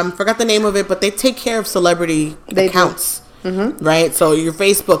 forgot the name of it, but they take care of celebrity accounts. Do. Mm-hmm. Right, so your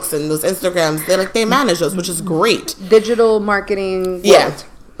Facebooks and those Instagrams, they manage those, which is great. Digital marketing,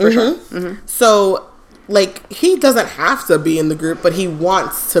 for sure. Mm-hmm. So, like, he doesn't have to be in the group, but he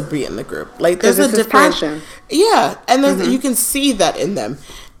wants to be in the group. Like, there's a difference. Yeah, and you can see that in them.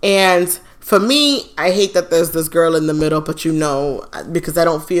 And for me, I hate that there's this girl in the middle, but because I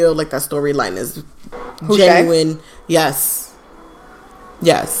don't feel like that storyline is genuine. Yes.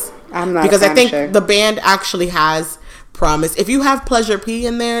 I'm not because I think the band actually has promise. If you have Pleasure P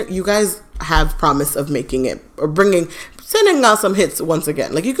in there, you guys have promise of making it or sending out some hits once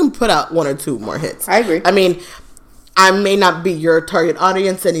again. Like, you can put out 1 or 2 more hits. I agree. I mean, I may not be your target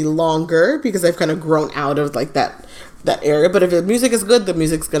audience any longer because I've kind of grown out of like that area. But if the music is good, the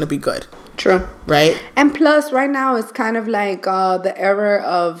music's gonna be good. True. Right. And plus, right now it's kind of like the era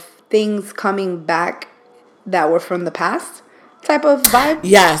of things coming back that were from the past type of vibe.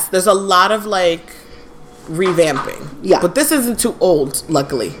 Yes, there's a lot of like revamping. Yeah. But this isn't too old,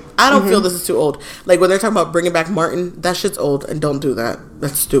 luckily. I don't feel this is too old. Like, when they're talking about bringing back Martin, that shit's old, and don't do that.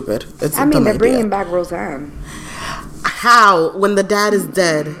 That's stupid. It's a dumb idea. They're bringing back Roseanne. How? When the dad is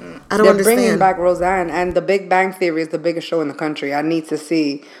dead? I don't understand. They're bringing back Roseanne, and The Big Bang Theory is the biggest show in the country. I need to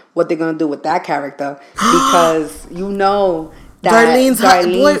see what they're going to do with that character, because that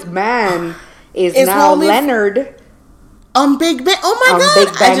Darlene's man is now Leonard. On Big Bang? Oh my God. On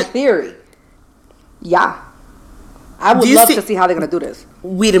Big Bang Theory. Yeah. I would love to see how they're going to do this.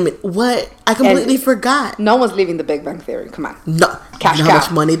 Wait a minute. What? I completely forgot. No one's leaving The Big Bang Theory. Come on. No. Cash how much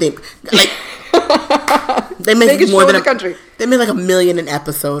money they... Like, they make more than the country. They make like $1 million an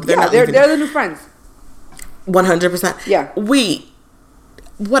episode. They're the new Friends. 100%. Yeah.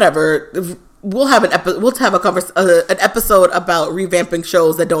 Whatever. We'll have an episode about revamping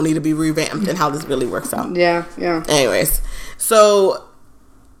shows that don't need to be revamped and how this really works out. Yeah. Anyways, so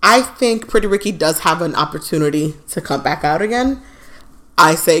I think Pretty Ricky does have an opportunity to come back out again.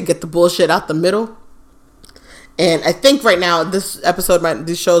 I say get the bullshit out the middle. And I think right now these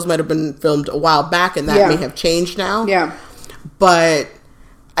shows might have been filmed a while back, and that may have changed now. Yeah. But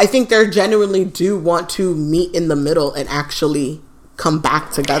I think they genuinely do want to meet in the middle and actually come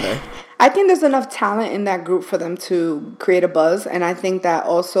back together. I think there's enough talent in that group for them to create a buzz, and I think that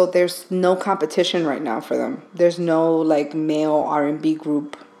also there's no competition right now for them. There's no like male R&B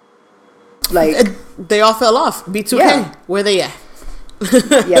group. Like they all fell off. B2K, where they at?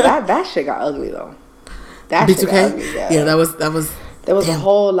 that shit got ugly though. That B2K? Shit got ugly. Yeah, that was. There was a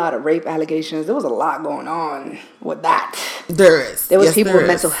whole lot of rape allegations. There was a lot going on with that. There is. There was people with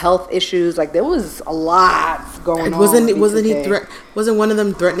mental health issues. Like, there was a lot going on. Wasn't one of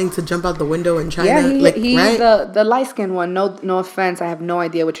them threatening to jump out the window in China? Yeah, he's right? the light-skinned one. No offense. I have no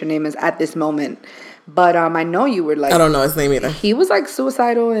idea what your name is at this moment. But I know you were like... I don't know his name either. He was like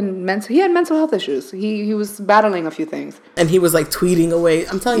suicidal and he had mental health issues. He was battling a few things. And he was like tweeting away.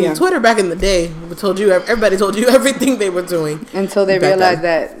 I'm telling you, Twitter back in the day everybody told you everything they were doing. Until they realized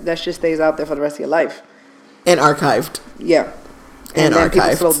that shit stays out there for the rest of your life. And archived. Yeah. And then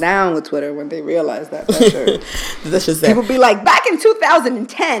people slowed down with Twitter when they realized that. That's just people be like, back in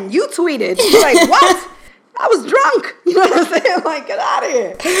 2010, you tweeted. You're like, what? I was drunk. You know what I'm saying? Like, get out of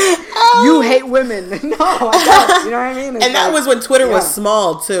here. You hate women. No, I don't. You know what I mean? It's and that like, was when Twitter was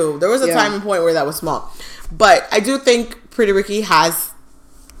small, too. There was a time and point where that was small. But I do think Pretty Ricky has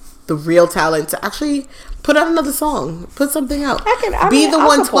the real talent to actually put out another song. Put something out. Be the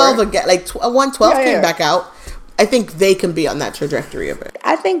 112 again. Like, 112 came back out. I think they can be on that trajectory of it.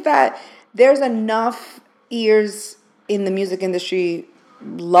 I think that there's enough ears in the music industry,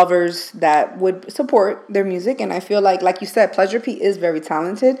 lovers that would support their music, and I feel like you said, Pleasure P is very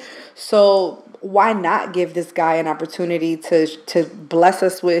talented, so why not give this guy an opportunity to bless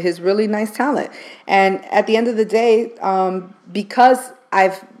us with his really nice talent? And at the end of the day, because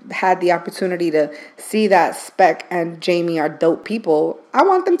I've had the opportunity to see that Spec and Jamie are dope people, I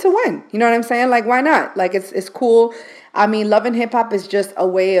want them to win. You know what I'm saying? Like, why not? Like, it's cool. I mean, Love and Hip Hop is just a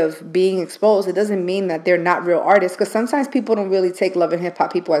way of being exposed. It doesn't mean that they're not real artists, because sometimes people don't really take Love and Hip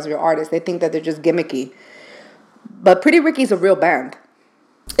Hop people as real artists. They think that they're just gimmicky. But Pretty Ricky's a real band.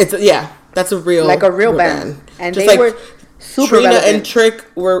 That's a real, like a real band. And just they like were super Trina relevant. and Trick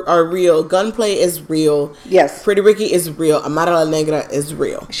are real. Gunplay is real. Yes. Pretty Ricky is real. Amara La Negra is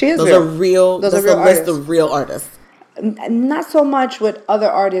real. She is Those real. are real. Those that's are real a list artists. of real artists. Not so much with other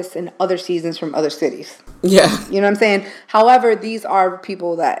artists in other seasons from other cities. Yeah. You know what I'm saying? However, these are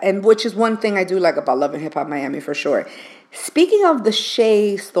people that, and which is one thing I do like about Love and Hip Hop Miami for sure. Speaking of the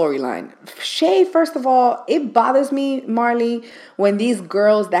Shay storyline, Shay, first of all, it bothers me, Marley, when these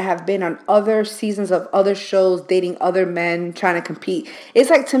girls that have been on other seasons of other shows, dating other men, trying to compete. It's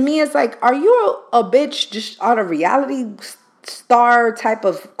like, to me, it's like, are you a bitch just on a reality star type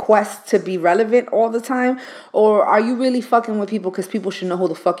of quest to be relevant all the time, or are you really fucking with people because people should know who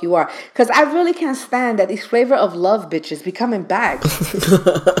the fuck you are? Because I really can't stand that these Flavor of Love bitches becoming bags.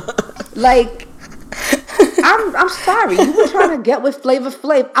 Like, I'm sorry, you were trying to get with Flavor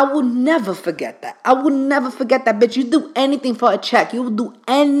Flav. I will never forget that. I will never forget that, bitch. You do anything for a check. You will do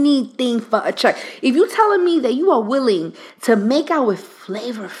anything for a check. If you telling me that you are willing to make out with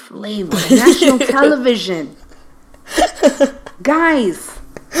Flavor Flav on national television, guys,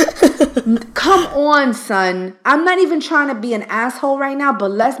 come on, son. I'm not even trying to be an asshole right now,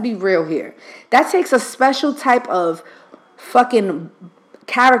 but let's be real here. That takes a special type of fucking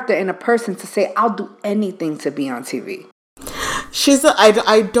character in a person to say, I'll do anything to be on TV.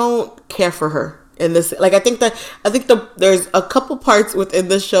 I don't care for her in this. Like, I think there's a couple parts within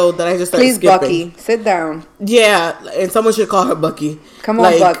this show that I just started skipping. Bucky, sit down. Yeah, and someone should call her Bucky. Come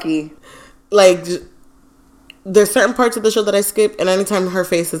on, Bucky. Like, there's certain parts of the show that I skip, and anytime her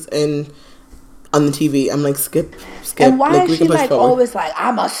face is on the TV, I'm like, skip. And why like, is she like always like,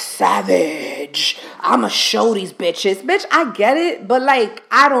 I'm a savage, I'ma show these bitches? Bitch, I get it, but like,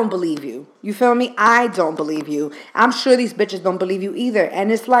 I don't believe you. You feel me? I don't believe you. I'm sure these bitches don't believe you either.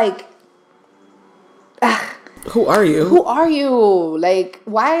 And it's like, who are you? Who are you? Like,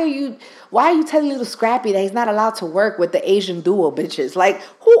 why are you telling little Scrappy that he's not allowed to work with the Asian duo bitches? Like,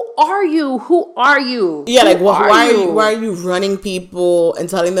 who are you? Who are you? Yeah, like, why are you running people and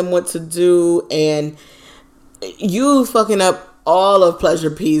telling them what to do, and you fucking up all of Pleasure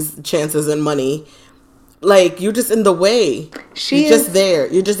P's chances and money? Like, you're just in the way. You're just there.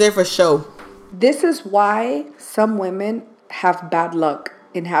 You're just there for show. This is why some women have bad luck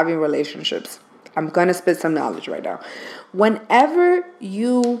in having relationships. I'm going to spit some knowledge right now. Whenever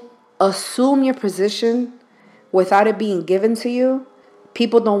you assume your position without it being given to you,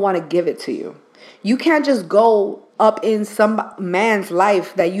 people don't want to give it to you. You can't just go up in some man's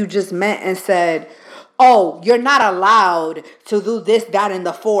life that you just met and said, oh, you're not allowed to do this, that, and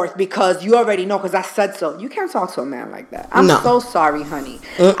the fourth because you already know because I said so. You can't talk to a man like that. I'm so sorry, honey.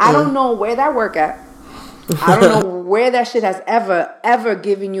 I don't know where that work at. I don't know where that shit has ever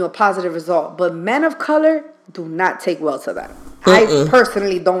given you a positive result. But men of color do not take well to that. I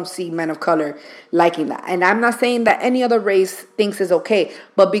personally don't see men of color liking that. And I'm not saying that any other race thinks is okay.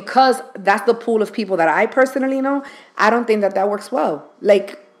 But because that's the pool of people that I personally know, I don't think that works well.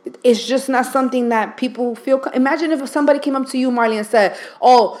 Like, it's just not something that people feel. Imagine if somebody came up to you, Marley, and said,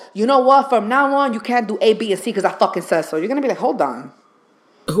 oh, you know what? From now on, you can't do A, B, and C because I fucking said so. You're going to be like, hold on.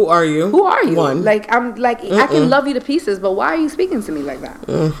 Who are you? Who are you? One. Like, I'm like, I can love you to pieces, but why are you speaking to me like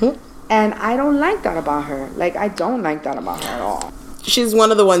that? And I don't like that about her. Like, I don't like that about her at all. She's one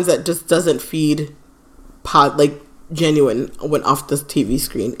of the ones that just doesn't feed genuine when off the TV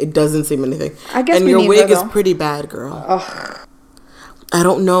screen. It doesn't seem anything. I guess. And your wig is pretty bad, girl. Ugh. I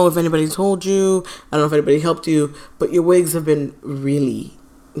don't know if anybody told you. I don't know if anybody helped you, but your wigs have been really,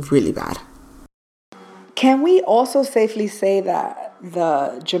 really bad. Can we also safely say that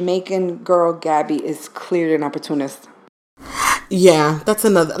the Jamaican girl Gabby is clearly an opportunist? Yeah, that's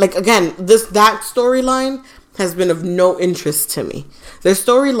another. Like, again, that storyline has been of no interest to me. There's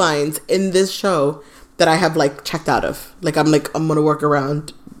storylines in this show that I have, like, checked out of. Like, I'm going to work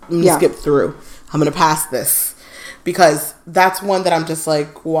around. I'm going to skip through. I'm going to pass this. Because that's one that I'm just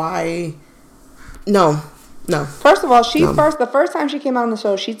like, why? No. First of all, the first time she came out on the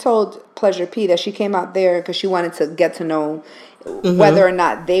show, she told Pleasure P that she came out there because she wanted to get to know whether or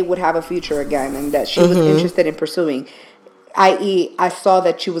not they would have a future again, and that she was interested in pursuing. I.e., I saw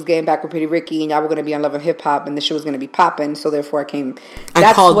that she was getting back with Pretty Ricky, and y'all were going to be on Love and Hip Hop, and the shit was going to be popping, so therefore I came.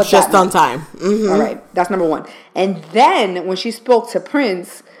 I called just on time. All right, that's number one. And then when she spoke to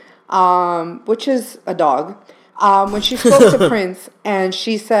Prince, which is a dog, when she spoke to Prince, and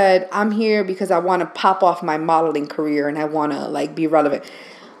she said, "I'm here because I want to pop off my modeling career, and I want to like be relevant."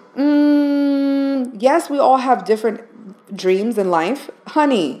 Yes, we all have different dreams in life,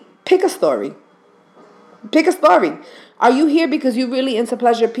 honey. Pick a story. Pick a story. Are you here because you really into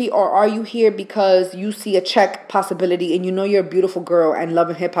Pleasure P, or are you here because you see a check possibility and you know you're a beautiful girl and Love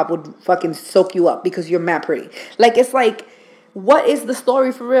and Hip Hop would fucking soak you up because you're mad pretty? Like, it's like, what is the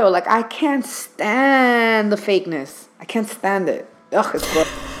story for real? Like, I can't stand the fakeness. I can't stand it. Ugh, it's gross.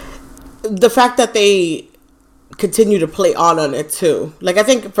 The fact that they continue to play on it too. Like, I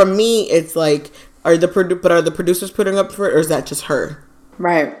think for me, it's like, are the producers putting up for it, or is that just her?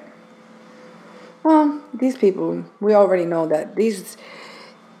 Right. Well, these people, we already know that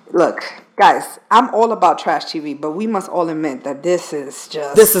look, guys, I'm all about trash TV, but we must all admit that this is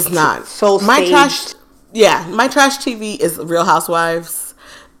not. So my trash TV is Real Housewives,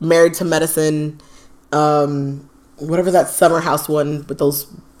 Married to Medicine, whatever that Summer House one with those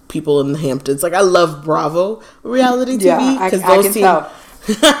people in the Hamptons. Like, I love Bravo reality TV because I can tell.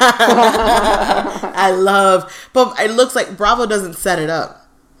 But it looks like Bravo doesn't set it up.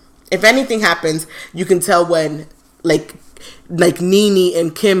 If anything happens, you can tell when, like Nene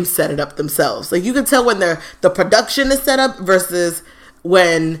and Kim set it up themselves. Like, you can tell when the production is set up versus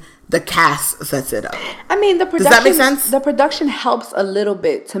when the cast sets it up. I mean, the production... Does that make sense? The production helps a little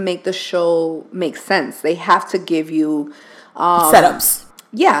bit to make the show make sense. They have to give you... setups.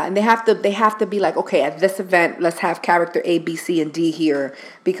 Yeah, and they have to be like, okay, at this event, let's have character A, B, C, and D here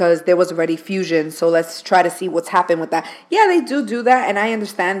because there was already fusion. So let's try to see what's happened with that. Yeah, they do that, and I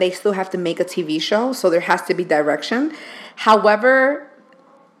understand they still have to make a TV show, so there has to be direction. However,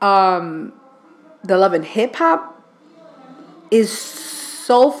 the Love and Hip Hop is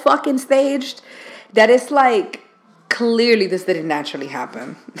so fucking staged that it's like, clearly this didn't naturally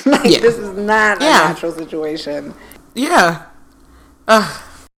happen. This is not a natural situation. Yeah.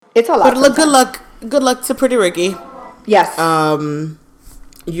 It's a lot. But good luck to Pretty Ricky. Yes.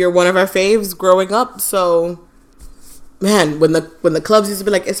 You're one of our faves growing up, so man, when the clubs used to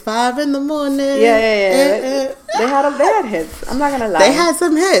be like, it's 5 a.m. Yeah. They had hits. I'm not gonna lie. They had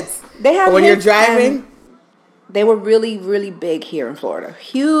some hits. They had when hits, you're driving. They were really, really big here in Florida.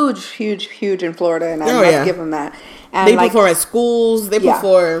 Huge in Florida, and I must give them that. And they perform at schools. They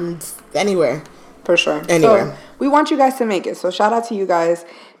performed anywhere. For sure. Anywhere. So we want you guys to make it. So shout out to you guys.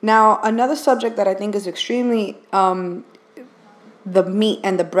 Now, another subject that I think is extremely the meat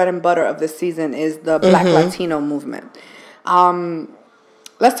and the bread and butter of this season is the Black Latino movement.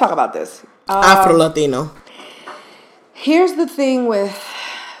 Let's talk about this. Afro Latino. Here's the thing with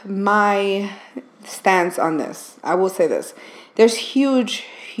my stance on this. I will say this. There's huge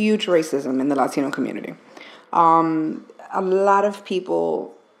racism in the Latino community. A lot of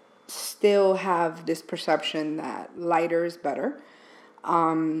people still have this perception that lighter is better.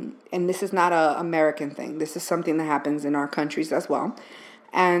 And this is not an American thing. This is something that happens in our countries as well.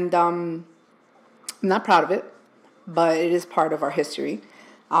 And I'm not proud of it, but it is part of our history.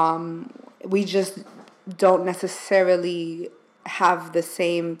 We just don't necessarily have the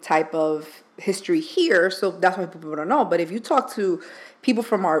same type of history here, so that's why people don't know. But if you talk to people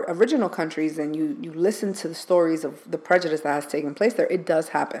from our original countries and you listen to the stories of the prejudice that has taken place there, it does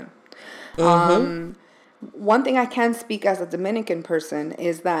happen. One thing I can speak as a Dominican person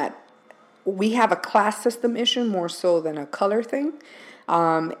is that we have a class system issue more so than a color thing.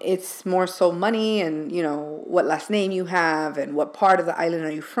 It's more so money and, what last name you have and what part of the island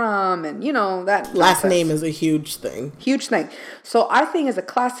are you from and, that last name is a huge thing. Huge thing. So I think it's a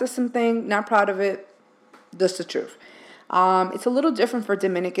class system thing, not proud of it. That's the truth. It's a little different for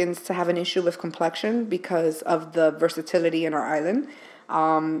Dominicans to have an issue with complexion because of the versatility in our island.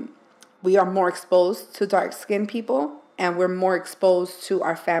 We are more exposed to dark-skinned people, and we're more exposed to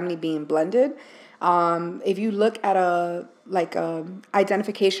our family being blended. If you look at a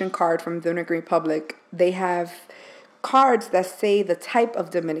identification card from the Dominican Republic, they have cards that say the type of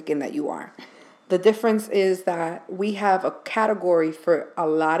Dominican that you are. The difference is that we have a category for a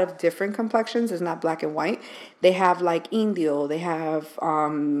lot of different complexions. It's not black and white. They have like Indio. They have,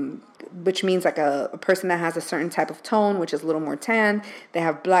 which means like a person that has a certain type of tone, which is a little more tan. They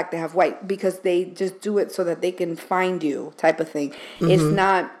have black, they have white, because they just do it so that they can find you type of thing. It's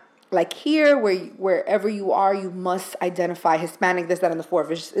not like here where wherever you are, you must identify Hispanic, this, that, and the fourth.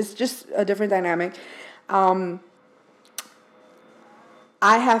 It's just a different dynamic. I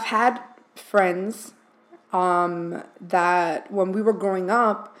have had friends that when we were growing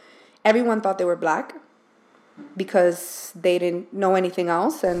up, everyone thought they were black because they didn't know anything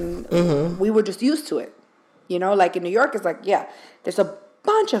else, and we were just used to it. You know, like in New York, it's like, yeah, there's a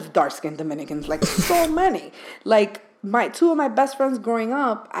bunch of dark-skinned Dominicans, like so many. Like two of my best friends growing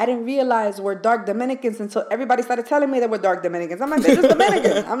up, I didn't realize were dark Dominicans until everybody started telling me they were dark Dominicans. I'm like, they're just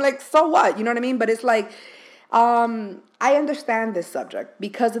Dominicans. I'm like, so what? You know what I mean? But it's like, I understand this subject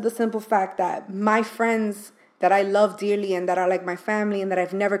because of the simple fact that my friends that I love dearly and that are like my family and that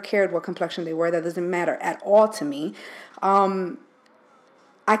I've never cared what complexion they were, that doesn't matter at all to me. I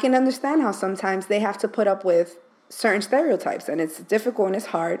can understand how sometimes they have to put up with certain stereotypes, and it's difficult and it's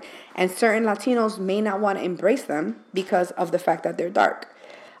hard, and certain Latinos may not want to embrace them because of the fact that they're dark.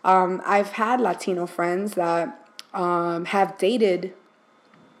 I've had Latino friends that have dated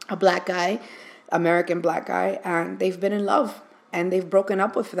a black guy, American black guy, and they've been in love, and they've broken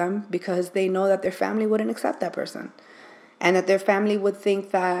up with them because they know that their family wouldn't accept that person, and that their family would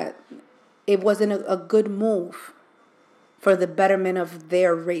think that it wasn't a good move for the betterment of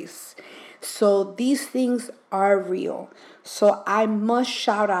their race. So these things are real. So I must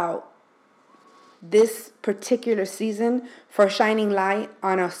shout out this particular season for shining light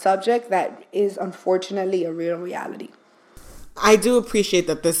on a subject that is unfortunately a real reality. I do appreciate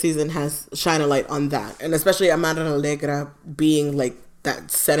that this season has shine a light on that, and especially Amanda Alegra being like that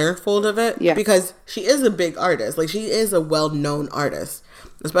centerfold of it, because she is a big artist. Like, she is a well-known artist,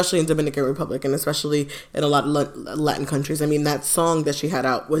 especially in Dominican Republic and especially in a lot of Latin countries. I mean, that song that she had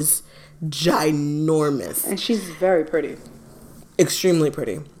out was ginormous. And she's very pretty. Extremely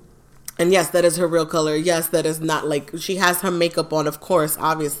pretty. And yes, that is her real color. Yes, that is not like, she has her makeup on, of course,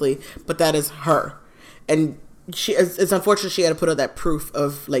 obviously, but that is her. And it's unfortunate she had to put out that proof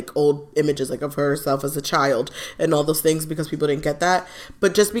of like old images, like of herself as a child and all those things, because people didn't get that.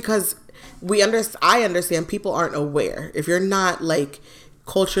 But just because I understand people aren't aware. If you're not like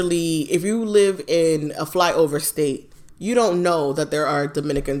culturally, if you live in a flyover state, you don't know that there are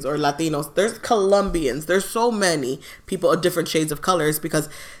Dominicans or Latinos. There's Colombians. There's so many people of different shades of colors, because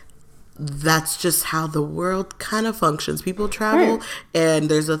that's just how the world kind of functions. People travel, right. And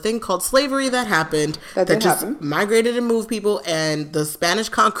there's a thing called slavery that happened that just migrated and moved people, and the Spanish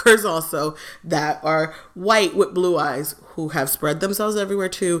conquerors also that are white with blue eyes who have spread themselves everywhere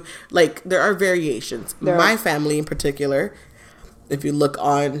too. Like, there are variations. My family in particular, if you look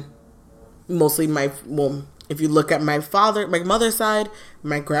on mostly if you look at my mother's side,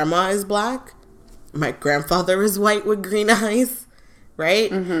 my grandma is black, my grandfather is white with green eyes.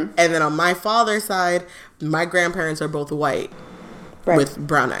 Right? Mm-hmm. And then on my father's side, my grandparents are both white with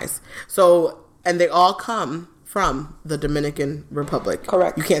brown eyes. So, and they all come from the Dominican Republic.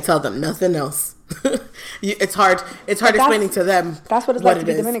 Correct. You can't tell them nothing else. It's hard explaining to them. That's what it's like to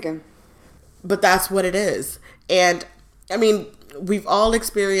be Dominican. But that's what it is. And I mean, we've all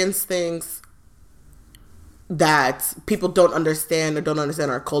experienced things that people don't understand or don't understand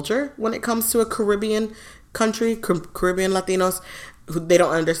our culture when it comes to a Caribbean country, Caribbean Latinos. They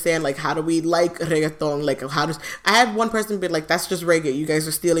don't understand, like, how do we like reggaeton? Like, I had one person be like, that's just reggae. You guys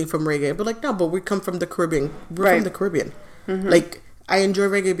are stealing from reggae. But like, no, but we come from the Caribbean. We're from the Caribbean. Mm-hmm. Like, I enjoy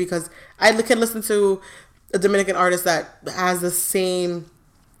reggae because I can listen to a Dominican artist that has the same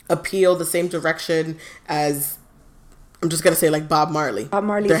appeal, the same direction as, I'm just going to say, like, Bob Marley. Bob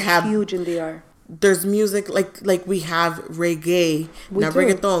Marley is huge in DR. There's music, like we have reggae,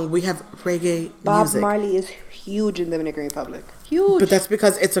 reggaeton. We have reggae Bob music. Marley is huge in the Dominican Republic. Huge. But that's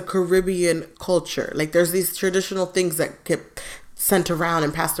because it's a Caribbean culture. Like, there's these traditional things that get sent around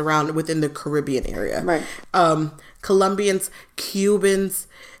and passed around within the Caribbean area. Right. Colombians, Cubans,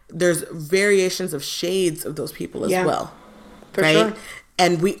 there's variations of shades of those people as well. For sure.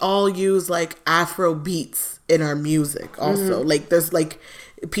 And we all use like Afro beats in our music also. Mm-hmm. Like, there's like,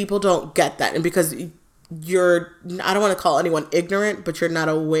 people don't get that. And because I don't want to call anyone ignorant, but you're not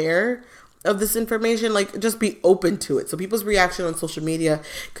aware of this information, like, just be open to it. So people's reaction on social media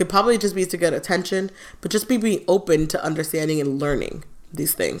could probably just be to get attention, but just be being open to understanding and learning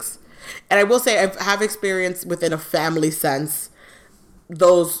these things. And I will say, I have experienced within a family sense,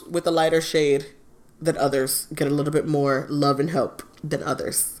 those with a lighter shade than others get a little bit more love and help than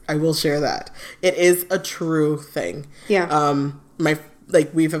others. I will share that. It is a true thing. Yeah.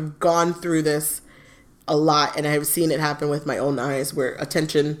 We've gone through this a lot, and I have seen it happen with my own eyes, where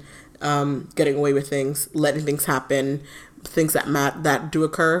attention, getting away with things, letting things happen, things that do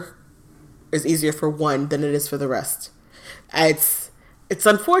occur, is easier for one than it is for the rest. It's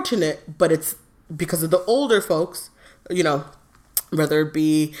unfortunate, but it's because of the older folks, you know, whether it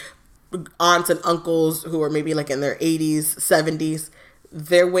be aunts and uncles who are maybe like in their 80s, 70s,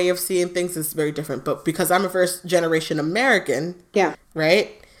 their way of seeing things is very different. But because I'm a first generation American, Yeah.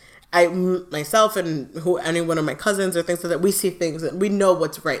 right? Myself and any one of my cousins or things like that, we see things and we know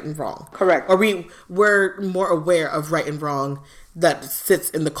what's right and wrong. Correct. Or we're more aware of right and wrong that sits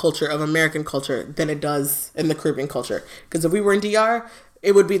in the culture of American culture than it does in the Caribbean culture. Because if we were in DR,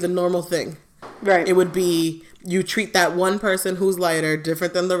 it would be the normal thing. Right. It would be, you treat that one person who's lighter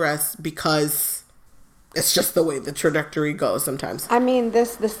different than the rest because it's just the way the trajectory goes sometimes. I mean, the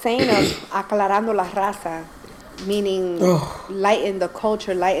saying of aclarando la raza, meaning lighten the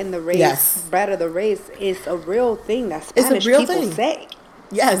culture, lighten the race, Yes. better the race, is a real thing that Spanish real people thing. say.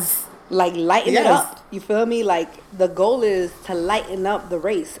 Yes. Like, lighten it Yes. up. You feel me? Like, the goal is to lighten up the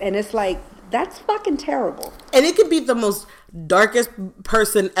race. And it's like, that's fucking terrible. And it could be the most darkest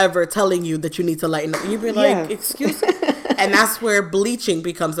person ever telling you that you need to lighten up. You'd be like, Yeah. excuse me? And that's where bleaching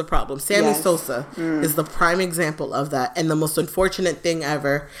becomes a problem. Sammy Yes. Sosa is the prime example of that, and the most unfortunate thing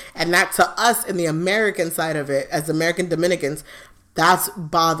ever. And that, to us in the American side of it, as American Dominicans, that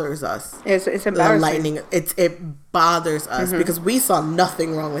bothers us. It's The embarrassing. lightning, it bothers us because we saw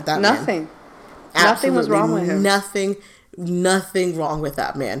nothing wrong with that man. Nothing. Nothing was wrong with him. Nothing wrong with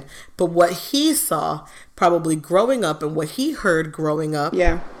that man. But what he saw probably growing up and what he heard growing up,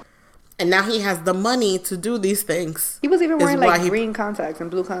 Yeah. and now he has the money to do these things. He was even is wearing why like green contacts and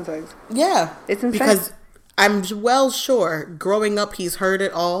blue contacts. Yeah. It's insane. Because I'm well sure growing up he's heard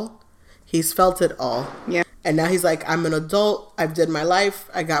it all. He's felt it all. Yeah. And now he's like, I'm an adult. I've did my life.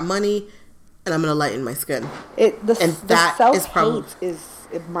 I got money. And I'm going to lighten my skin. The that is self-hate probably-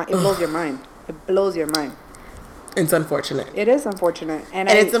 it blows your mind. It blows your mind. It's unfortunate. It is unfortunate. And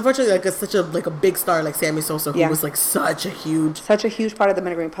It's unfortunately like such a big star like Sammy Sosa, who Yeah. was like such a huge such a huge part of the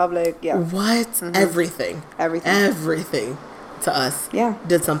Dominican Republic. Yeah. what everything to us. Yeah.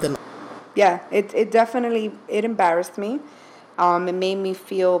 Did something. Yeah. It definitely, it embarrassed me. It made me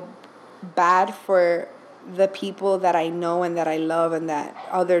feel bad for the people that I know and that I love, and that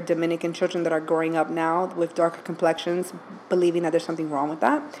other Dominican children that are growing up now with darker complexions, believing that there's something wrong with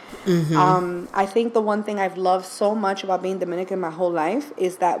that. I think the one thing I've loved so much about being Dominican my whole life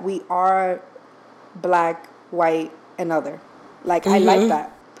is that we are black, white, and other. Like, I like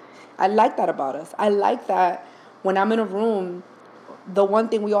that. I like that about us. I like that when I'm in a room, the one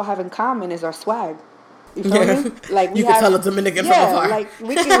thing we all have in common is our swag. You feel me? Like, you can tell a Dominican from afar. like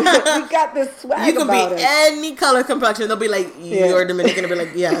we got this swag You can be about us. any color complexion. They'll be like, you're Dominican. They'll be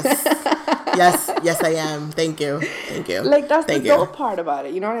like, yes, yes, I am. Thank you. Like, that's Thank the dope part about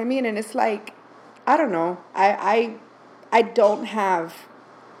it. You know what I mean? And it's like, I don't know. I don't have,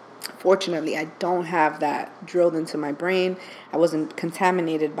 fortunately, I don't have that drilled into my brain. I wasn't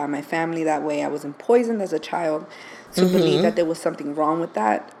contaminated by my family that way. I wasn't poisoned as a child to believe that there was something wrong with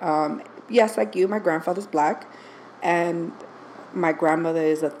that. Yes, like you, my grandfather's black, and my grandmother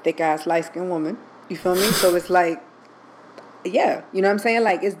is a thick-ass, light-skinned woman. You feel me? So it's like, yeah, you know what I'm saying?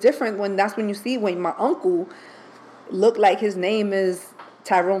 Like, it's different when you see when my uncle looked like his name is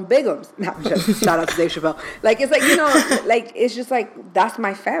Tyrone Biggums. No, just shout out to Dave Chappelle. Like, it's like, you know, like, it's just like, that's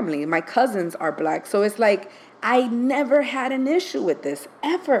my family. My cousins are black. So it's like, I never had an issue with this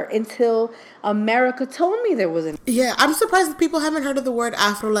ever until America told me there was an issue. Yeah, I'm surprised that people haven't heard of the word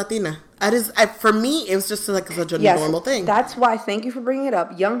Afro-Latina. For me, it was just like such a normal thing. That's why, thank you for bringing it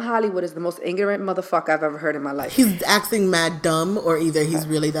up. Young Hollywood is the most ignorant motherfucker I've ever heard in my life. He's acting mad dumb, or either he's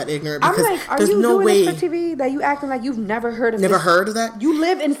really that ignorant. I'm Because like, are there's you no doing way. this for TV that you acting like you've never heard of Never this? heard of that? You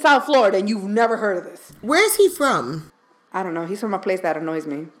live in South Florida and you've never heard of this. Where is he from? I don't know. He's from a place that annoys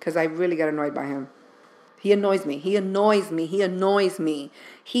me because I really get annoyed by him. He annoys me.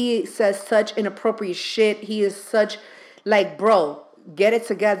 He says such inappropriate shit. He is such, like, bro, get it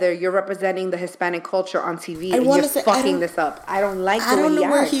together. You're representing the Hispanic culture on TV and you're fucking this up. I don't like the way he acts. I don't know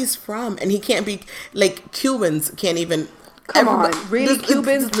where he's from. And he can't be, like, Cubans can't even. Come on. Really,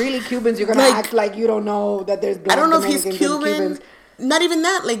 Cubans, you're going to act like you don't know that there's black I don't know if Dominicans he's and Cuban. Cubans. Not even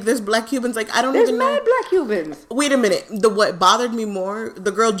that. Like, there's black Cubans. Like, I don't There's even know. mad black Cubans. Wait a minute. What bothered me more,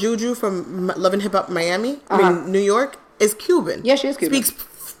 the girl Juju from Love and Hip Hop Miami, New York, is Cuban. Yeah, she is Cuban. Speaks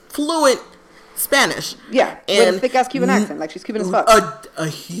fluent Spanish. Yeah, and with a thick-ass Cuban accent. Like, she's Cuban as fuck. A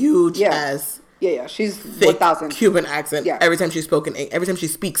huge ass Yeah. She's thick 1,000 Cuban accent every time every time she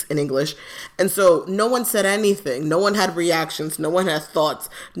speaks in English. And so no one said anything. No one had reactions. No one had thoughts.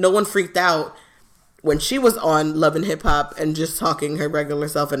 No one freaked out when she was on Love and Hip Hop and just talking her regular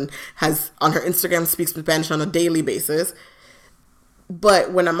self, and has on her Instagram speaks Spanish on a daily basis.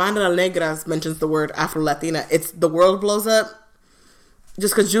 But when Amanda Negras mentions the word Afro-Latina, it's the world blows up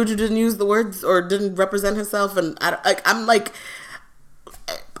just because Juju didn't use the words or didn't represent herself. And I'm like,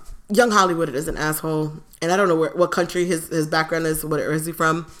 Young Hollywood is an asshole. And I don't know what country his background is, where is he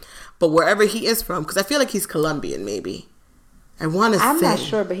from. But wherever he is from, because I feel like he's Colombian, maybe. I'm not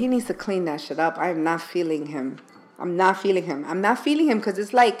sure, but he needs to clean that shit up. I'm not feeling him. I'm not feeling him because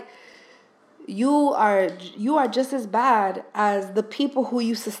it's like you are just as bad as the people who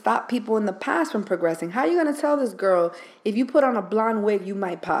used to stop people in the past from progressing. How are you gonna tell this girl if you put on a blonde wig you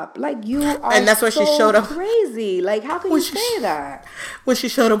might pop? Like, you are, and that's why she showed up crazy. Like, how can you say that? When she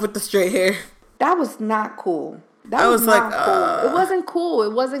showed up with the straight hair, that was not cool. That was not cool. It wasn't cool.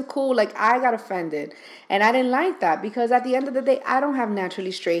 It wasn't cool. Like, I got offended. And I didn't like that because at the end of the day, I don't have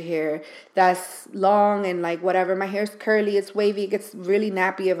naturally straight hair that's long and like whatever. My hair's curly. It's wavy. It gets really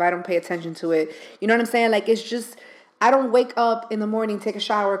nappy if I don't pay attention to it. You know what I'm saying? Like, it's just, I don't wake up in the morning, take a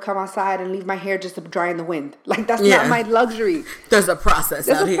shower, come outside, and leave my hair just to dry in the wind. Like, that's not my luxury. There's a process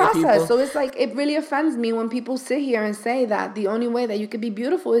out here, people. So it's like, it really offends me when people sit here and say that the only way that you could be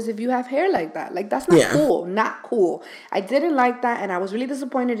beautiful is if you have hair like that. Like, that's not cool. Not cool. I didn't like that, and I was really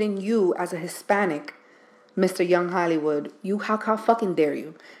disappointed in you as a Hispanic, Mr. Young Hollywood. How fucking dare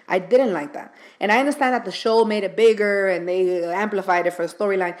you? I didn't like that. And I understand that the show made it bigger and they amplified it for a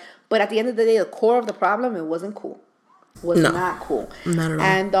storyline. But at the end of the day, the core of the problem, it wasn't cool. Not cool. Not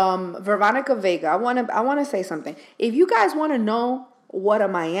at all. And Veronica Vega, I wanna say something. If you guys wanna know what a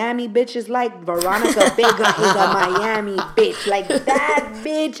Miami bitch is like, Veronica Vega is a Miami bitch. Like, that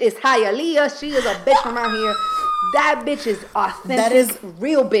bitch is Hialeah. She is a bitch from out here. That bitch is authentic. That is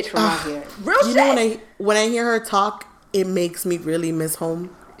real bitch from out here. Real shit. Know, when I hear her talk, it makes me really miss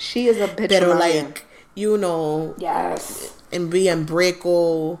home. She is a bitch from out here. You know. Yes. And being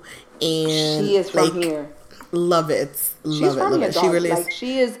Breco, and she is from here. Love it. Love it. She really is.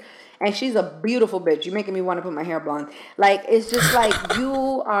 She is, and she's a beautiful bitch. You're making me want to put my hair blonde. Like, it's just like,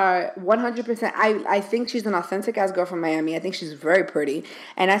 you are 100%. I think she's an authentic ass girl from Miami. I think she's very pretty.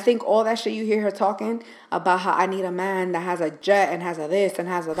 And I think all that shit you hear her talking about how I need a man that has a jet and has a this and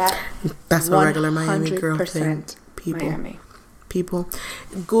has a that. That's a regular Miami girl thing. People.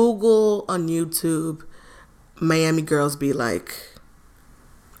 Google on YouTube, Miami girls be like.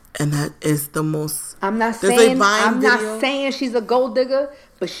 And that is the most. I'm not saying she's a gold digger,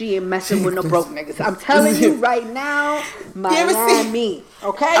 but she ain't messing with no broke niggas. I'm telling you right now, Miami.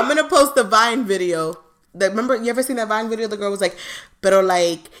 Okay. I'm gonna post the Vine video. Remember, you ever seen that Vine video? The girl was like, "Pero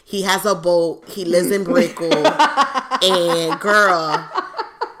like, he has a boat. He lives in Breco, and girl,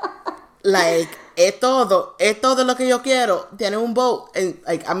 like, es todo lo que yo quiero. Tiene un boat." And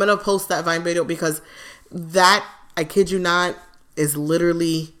like, I'm gonna post that Vine video because that, I kid you not, is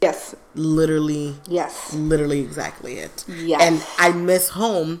literally literally exactly it. Yes. And I miss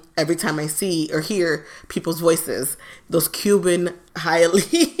home every time I see or hear people's voices. Those Cuban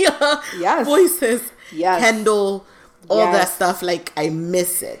Hialeah voices. Yes. Kendall, all that stuff. Like, I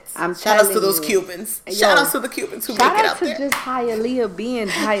miss it. Shout outs to those Cubans. Shout outs to the Cubans who make it out there. Shout out to just Hialeah being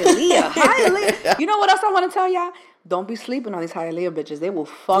Hialeah. Hialeah. You know what else I want to tell y'all? Don't be sleeping on these Hialeah bitches. They will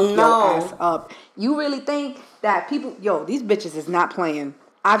fuck your ass up. You really think that people... Yo, these bitches is not playing.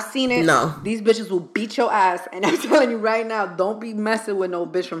 I've seen it. No. These bitches will beat your ass. And I'm telling you right now, don't be messing with no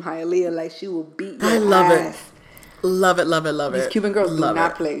bitch from Hialeah. Like, she will beat your ass. I love it. Love it, love it, love it. These Cuban girls do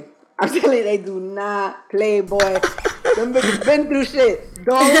not play. I'm telling you, they do not play, boy. Them bitches been through shit.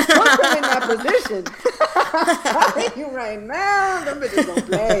 Don't put them in that position. I'm telling you right now, them bitches don't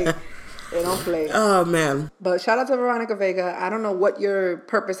play. They don't play. Oh, man. But shout out to Veronica Vega. I don't know what your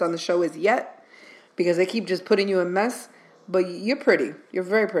purpose on the show is yet, because they keep just putting you in mess. But you're pretty. You're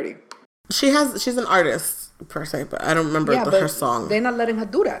very pretty. She's an artist, per se, but I don't remember her song. They're not letting her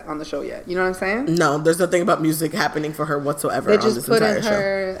do that on the show yet. You know what I'm saying? No, there's nothing about music happening for her whatsoever on this entire show. They just put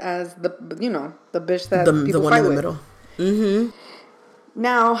her as the bitch that people one fight in the with. middle. Mm-hmm.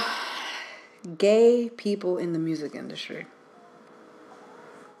 Now, gay people in the music industry.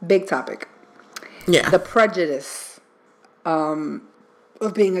 Big topic. Yeah. The prejudice of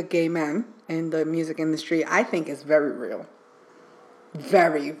being a gay man in the music industry, I think, is very real.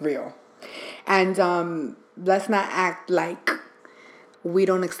 Very real. And let's not act like we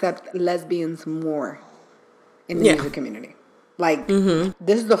don't accept lesbians more in the music community. Like,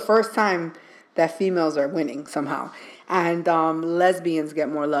 this is the first time that females are winning somehow, and lesbians get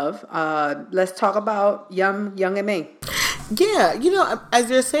more love. Let's talk about Young M.A. Yeah, as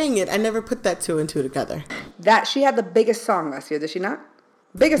you're saying it, I never put that two and two together. That she had the biggest song last year, did she not?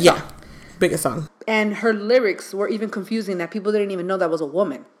 Biggest song. Biggest song. And her lyrics were even confusing that people didn't even know that was a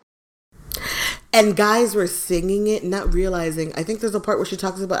woman. And guys were singing it, not realizing. I think there's a part where she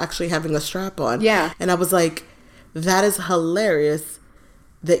talks about actually having a strap on. Yeah. And I was like, that is hilarious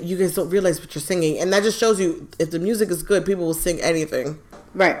that you guys don't realize what you're singing. And that just shows you, if the music is good, people will sing anything.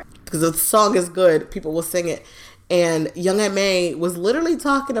 Right. Because if the song is good, people will sing it. And Young M.A. was literally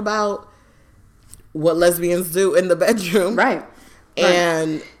talking about what lesbians do in the bedroom. Right.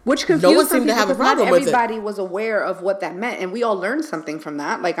 And which confused no one some seemed to people have a because not problem with it. everybody was aware of what that meant, and we all learned something from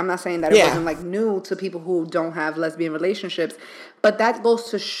that. Like, I'm not saying that it wasn't like new to people who don't have lesbian relationships, but that goes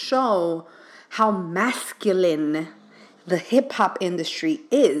to show how masculine the hip hop industry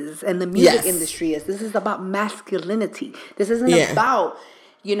is and the music industry is. This is about masculinity. This isn't about,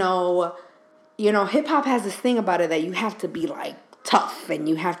 hip hop has this thing about it that you have to be like tough and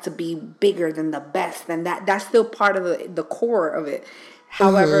you have to be bigger than the best, and that's still part of the core of it.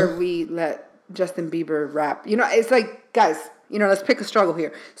 However, we let Justin Bieber rap. It's like, guys, let's pick a struggle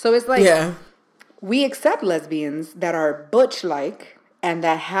here. So it's like we accept lesbians that are butch-like and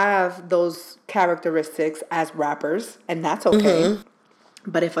that have those characteristics as rappers, and that's okay.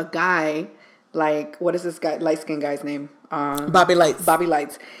 But if a guy, like, what is this guy, light-skinned guy's name? Bobby Lights. Bobby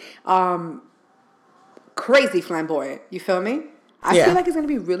Lights. Crazy flamboyant. You feel me? I feel like it's going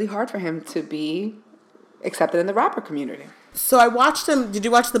to be really hard for him to be accepted in the rapper community. So I watched him. Did you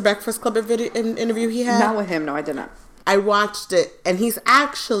watch the Breakfast Club interview he had? Not with him. No, I did not. I watched it, and he's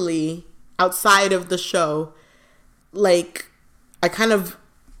actually, outside of the show, like, I kind of,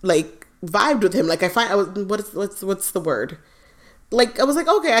 like, vibed with him. Like, what's the word? Like, I was like,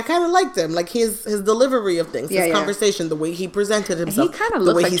 okay, I kind of liked him. Like, his delivery of things, his conversation, the way he presented himself, he kind of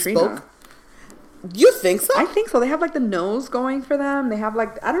looks like Trina. Spoke. You think so? I think so. They have like the nose going for them. They have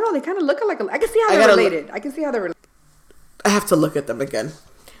like, I don't know. They kind of look like I can see how they're related. I can see how they're related. I have to look at them again.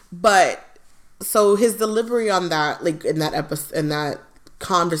 But so his delivery on that, like in that episode, in that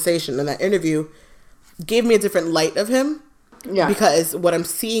conversation, in that interview, gave me a different light of him. Yeah. Because what I'm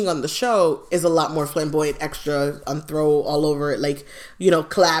seeing on the show is a lot more flamboyant, extra, on throw all over it, like,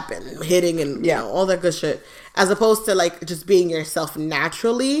 clap and hitting and all that good shit. As opposed to like just being yourself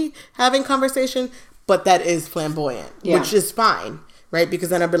naturally having conversation, but that is flamboyant, which is fine, right? Because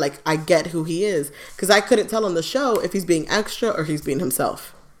then I'd be like, I get who he is. Because I couldn't tell on the show if he's being extra or he's being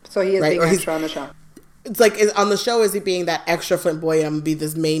himself. So he is being extra on the show. It's like, on the show, is he being that extra flamboyant? I'm going to be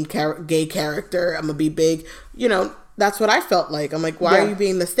this main gay character. I'm going to be big. That's what I felt like. I'm like, why are you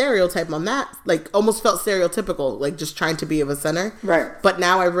being the stereotype on that? Like, almost felt stereotypical, like just trying to be of a center. Right. But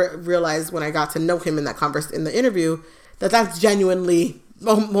now I realized when I got to know him in that in the interview, that's genuinely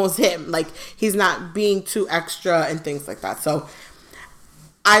almost him. Like, he's not being too extra and things like that. So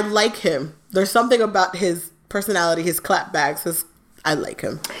I like him. There's something about his personality, his clapbacks. I like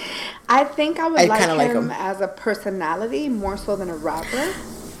him. I think I would like him as a personality more so than a rapper.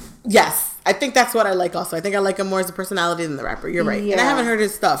 Yes. I think that's what I like also. I think I like him more as a personality than the rapper. You're right. Yeah. And I haven't heard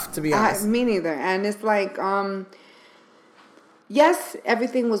his stuff, to be honest. Me neither. And it's like, yes,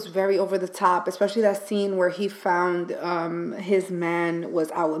 everything was very over the top, especially that scene where he found his man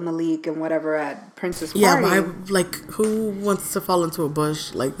was out with Malik and whatever at Prince's party. Yeah, but who wants to fall into a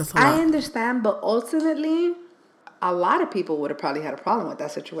bush? Like, that's a lot. I understand, but ultimately, a lot of people would have probably had a problem with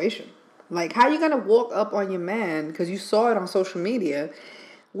that situation. Like, how you going to walk up on your man, because you saw it on social media,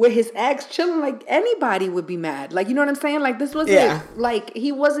 with his ex chilling? Like, anybody would be mad. Like, you know what I'm saying? Like, this wasn't, like,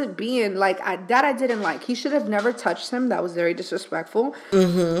 he wasn't being, like, I didn't like. He should have never touched him. That was very disrespectful.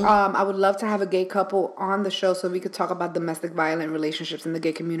 Mm-hmm. I would love to have a gay couple on the show so we could talk about domestic violent relationships in the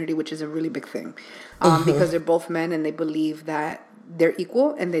gay community, which is a really big thing. Because they're both men and they believe that they're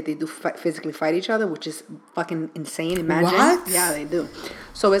equal and that they do physically fight each other, which is fucking insane. Imagine. What? Yeah, they do.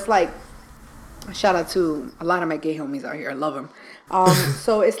 So it's like, shout out to a lot of my gay homies out here. I love them.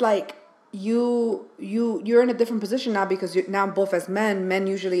 So it's like you're in a different position now because now both as men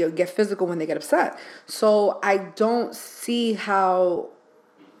usually get physical when they get upset. So I don't see how,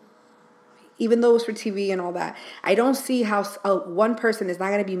 even though it's for TV and all that, I don't see how one person is not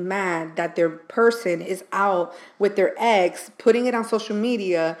going to be mad that their person is out with their ex, putting it on social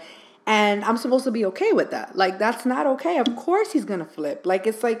media, and I'm supposed to be okay with that. Like, that's not okay. Of course he's going to flip. Like,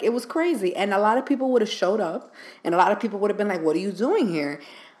 it's like, it was crazy. And a lot of people would have showed up, and a lot of people would have been like, what are you doing here?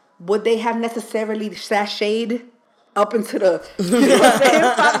 Would they have necessarily sashayed up into the, you know what I'm saying?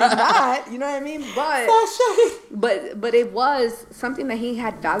 Probably not, you know what I mean? But it was something that he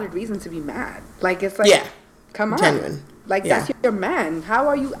had valid reason to be mad. Like, it's like, yeah, come on. genuine. Like, Yeah. that's your man. How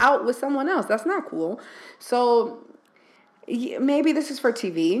are you out with someone else? That's not cool. So maybe this is for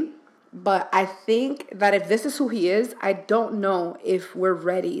TV, but I think that if this is who he is, I don't know if we're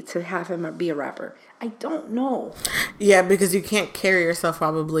ready to have him be a rapper. I don't know. Yeah, because you can't carry yourself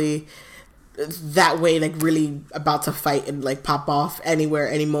probably that way, like really about to fight and like pop off anywhere,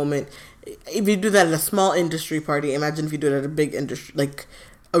 any moment. If you do that at a small industry party, imagine if you do it at a big industry, like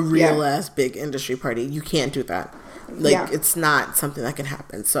a real ass big industry party. You can't do that. Like, it's not something that can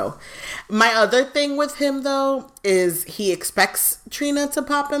happen. So, my other thing with him, though, is he expects Trina to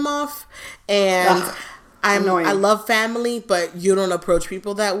pop him off. And I love family, but you don't approach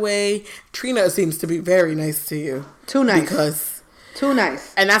people that way. Trina seems to be very nice to you. Too nice. Too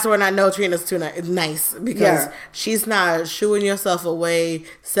nice. And that's when I know Trina's too nice. Because she's not shooing yourself away,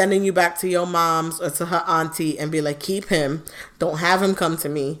 sending you back to your mom's or to her auntie and be like, keep him. Don't have him come to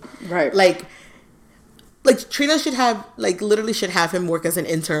me. Right. Like, Trina should have, like, literally should have him work as an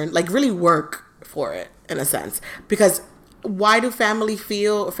intern. Like, really work for it, in a sense. Because why do family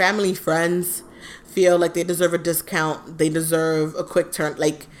friends feel like they deserve a discount? They deserve a quick turn.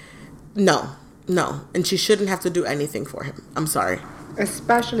 Like, no. And she shouldn't have to do anything for him. I'm sorry.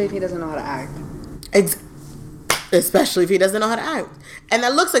 Especially if he doesn't know how to act. Especially if he doesn't know how to act. And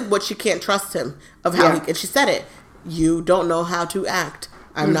that looks like what she can't trust him. Of how and she said it. You don't know how to act.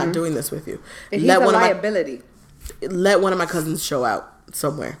 I'm not doing this with you. He's a liability. Let one of my cousins show out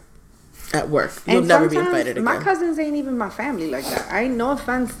somewhere at work. You'll never be invited again. My cousins ain't even my family like that. I ain't no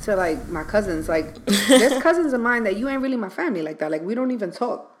offense to like my cousins. Like, there's cousins of mine that you ain't really my family like that. Like, we don't even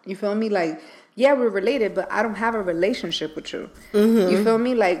talk. You feel me? Like, yeah, we're related, but I don't have a relationship with you. Mm-hmm. You feel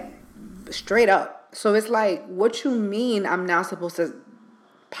me? Like, straight up. So it's like, what you mean I'm now supposed to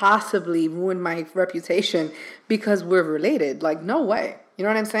possibly ruin my reputation because we're related? Like, no way. You know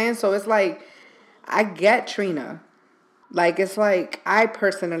what I'm saying? So it's like, I get Trina. Like, it's like, I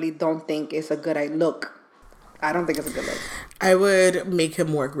personally don't think it's a good look. I don't think it's a good look. I would make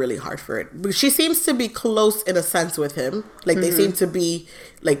him work really hard for it. But she seems to be close in a sense with him. Like, they seem to be,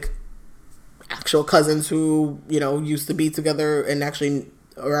 like, actual cousins who, you know, used to be together and actually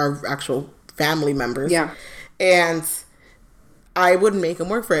are actual family members. Yeah. And I wouldn't make him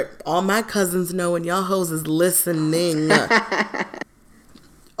work for it. All my cousins know, and y'all hoes is listening.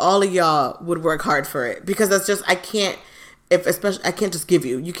 All of y'all would work hard for it, because that's just, I can't just give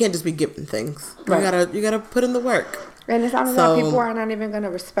you. You can't just be given things. Right. You gotta put in the work. And it's not that people are not even gonna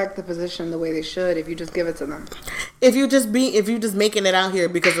respect the position the way they should if you just give it to them. If you just making it out here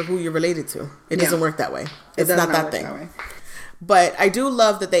because of who you're related to, it doesn't work that way. It's not that thing. That way. But I do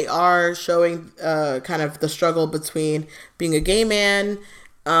love that they are showing kind of the struggle between being a gay man,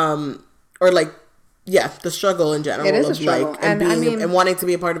 or like, the struggle in general. It is a struggle. Like, and wanting to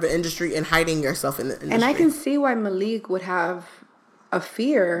be a part of an industry and hiding yourself in the industry. And I can see why Malik would have a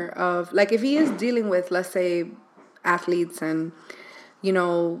fear of, like, if he is dealing with, let's say, athletes and, you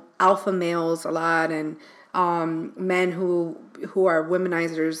know, alpha males a lot, and men who are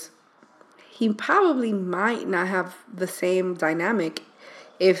womenizers, he probably might not have the same dynamic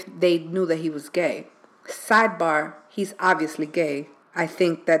if they knew that he was gay. Sidebar, he's obviously gay. I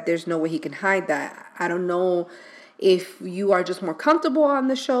think that there's no way he can hide that. I don't know if you are just more comfortable on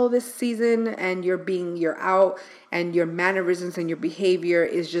the show this season and you're out and your mannerisms and your behavior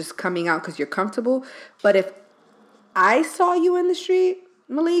is just coming out because you're comfortable. But if I saw you in the street,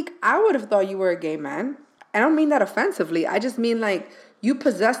 Malik, I would have thought you were a gay man. I don't mean that offensively. I just mean like you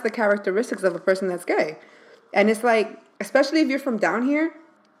possess the characteristics of a person that's gay. And it's like, especially if you're from down here,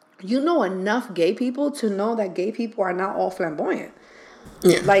 you know enough gay people to know that gay people are not all flamboyant.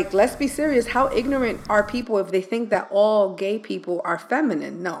 Yeah. Like, let's be serious. How ignorant are people if they think that all gay people are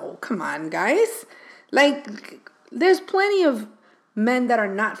feminine? No, come on, guys. Like, there's plenty of men that are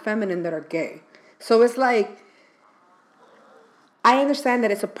not feminine that are gay. So it's like, I understand that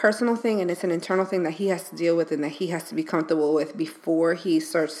it's a personal thing and it's an internal thing that he has to deal with and that he has to be comfortable with before he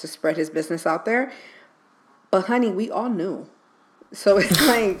starts to spread his business out there. But honey, we all knew. So it's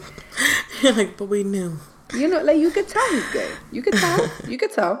like, you're like, but we knew. You know, like, you could tell he's gay. You could tell. You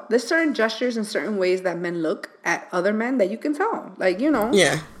could tell. There's certain gestures and certain ways that men look at other men that you can tell. Like, you know.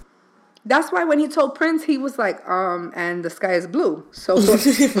 Yeah. That's why when he told Prince, he was like, and the sky is blue. So what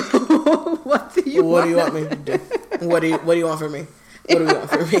do you want? What do you want me to do? What do you want from me? What do you want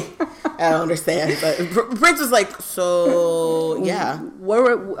from me? I don't understand. But Prince was like, so yeah.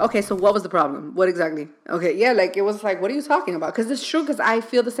 So what was the problem? What exactly? Okay, yeah, like it was like, what are you talking about? Because it's true. Because I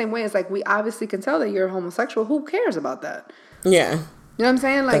feel the same way. It's like we obviously can tell that you're homosexual. Who cares about that? Yeah. You know what I'm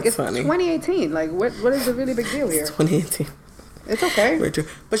saying? Like, That's it's funny. 2018. Like, what is the really big deal here? It's 2018. It's okay. Very true.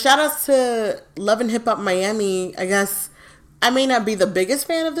 But shout outs to Love and Hip Hop Miami. I guess I may not be the biggest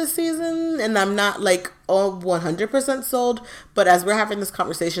fan of this season, and I'm not like all 100% sold. But as we're having this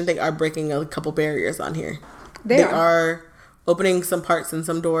conversation, they are breaking a couple barriers on here. They are opening some parts and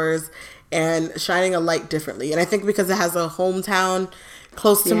some doors and shining a light differently. And I think because it has a hometown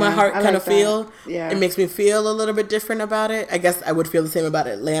close to my heart kind of feel, it makes me feel a little bit different about it. I guess I would feel the same about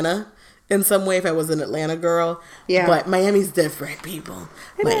Atlanta in some way if I was an Atlanta girl. Yeah. But Miami's different, people.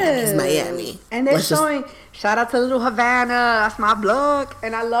 Miami's Miami. And they're showing, shout out to Little Havana, that's my block.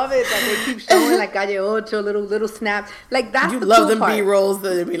 And I love it that they keep showing like Calle Ocho, little snaps. Like that's the love cool them B-rolls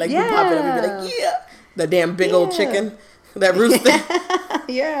that they'd be like, you pop it up and be like, yeah. The damn big old chicken. That rooster.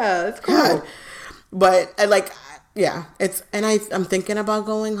 Yeah, it's cool. God. But I like... Yeah, I'm thinking about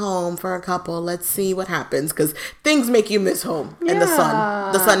going home for a couple. Let's see what happens because things make you miss home and the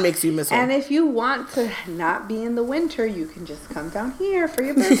sun makes you miss home. And if you want to not be in the winter, you can just come down here for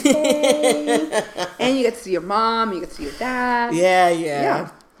your birthday, and you get to see your mom, you get to see your dad. Yeah.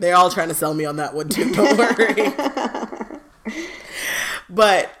 They're all trying to sell me on that one too. Don't worry.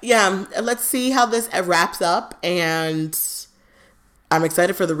 But yeah, let's see how this wraps up, and I'm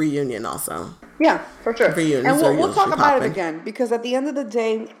excited for the reunion also. Yeah, for sure. And we'll talk about it again because at the end of the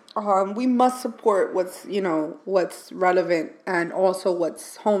day, we must support what's relevant and also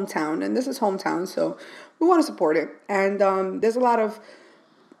what's hometown. And this is hometown, so we want to support it. And there's a lot of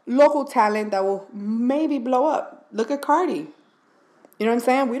local talent that will maybe blow up. Look at Cardi. You know what I'm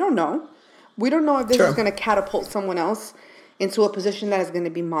saying? We don't know. We don't know if this is going to catapult someone else into a position that is going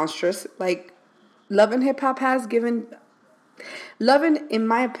to be monstrous. Like Love and Hip Hop has given... in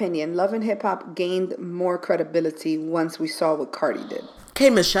my opinion, Love and Hip Hop gained more credibility once we saw what Cardi did. K.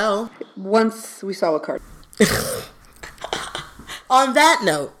 Michelle. Once we saw what Cardi On that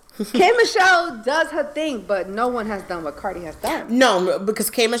note. K. Michelle does her thing, but no one has done what Cardi has done. No, because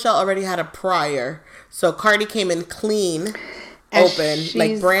K. Michelle already had a prior. So Cardi came in clean, open,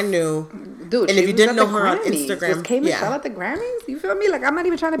 like brand new. Dude, and if you didn't know her on Instagram. Was K. Michelle at the Grammys? You feel me? Like, I'm not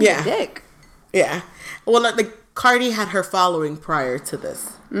even trying to be a dick. Yeah. Well, like, Cardi had her following prior to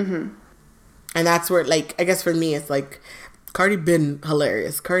this. Mm-hmm. And that's where, like, I guess for me, it's like, Cardi been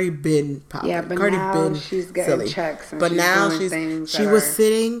hilarious. Cardi been popping. Yeah, but Cardi now been she's getting silly. checks. And but she's now doing she was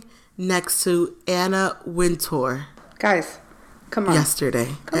sitting next to Anna Wintour. Guys, come on. Yesterday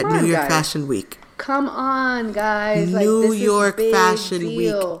at New York Fashion Week. Come on, guys. New York Fashion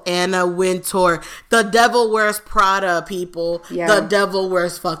Week. Anna Wintour. The devil wears Prada, people. Yeah. The devil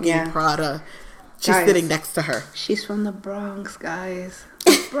wears fucking Prada. She's sitting next to her. She's from the Bronx, guys.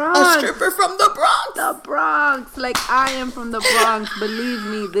 The Bronx. A stripper from the Bronx. The Bronx. Like, I am from the Bronx. Believe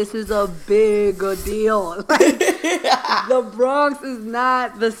me, this is a big deal. Like, the Bronx is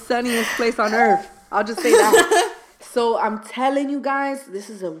not the sunniest place on earth. I'll just say that. So I'm telling you guys, this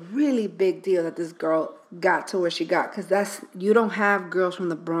is a really big deal that this girl got to where she got. Because you don't have girls from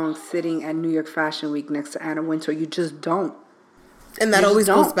the Bronx sitting at New York Fashion Week next to Anna Wintour. You just don't. And that always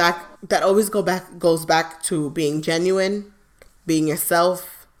goes back. That always goes back to being genuine, being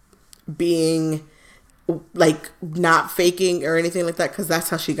yourself, being like not faking or anything like that. Because that's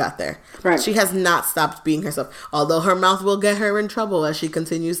how she got there. Right. She has not stopped being herself. Although her mouth will get her in trouble as she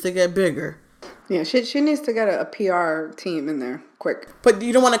continues to get bigger. Yeah, she needs to get a PR team in there quick. But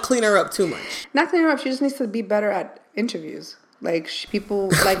you don't want to clean her up too much. Not clean her up. She just needs to be better at interviews. Like, people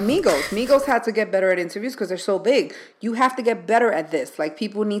like Migos. Migos had to get better at interviews because they're so big. You have to get better at this. Like,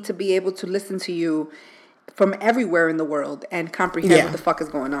 people need to be able to listen to you from everywhere in the world and comprehend what the fuck is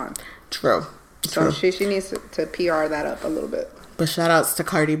going on. True. So she needs to PR that up a little bit. But shout outs to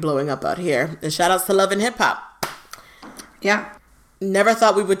Cardi blowing up out here. And shout outs to Love and Hip Hop. Yeah. Never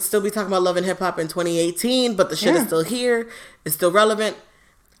thought we would still be talking about Love and Hip Hop in 2018, but the shit is still here. It's still relevant.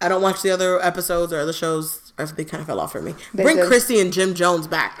 I don't watch the other episodes or other shows. They kind of fell off for me. Bring Chrissy and Jim Jones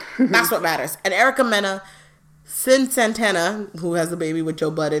back. That's what matters. And Erica Mena, Sin Santana, who has a baby with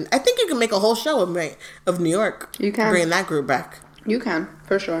Joe Budden. I think you can make a whole show of New York. You can. Bringing that group back. You can,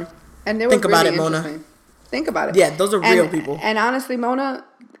 for sure. And they were Think about it, Mona. Think about it. Yeah, those are real people. And honestly, Mona,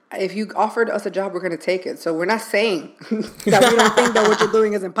 if you offered us a job, we're going to take it. So we're not saying that we don't think that what you're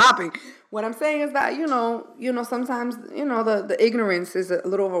doing isn't popping. What I'm saying is that, sometimes, the ignorance is a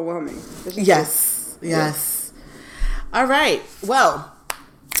little overwhelming. Yes. All right. Well,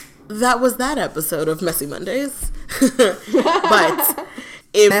 that was that episode of Messy Mondays. But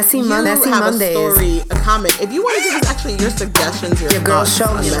If Messy you have Mondays. a story, a comment, if you want to give us actually your suggestions, your girl thoughts show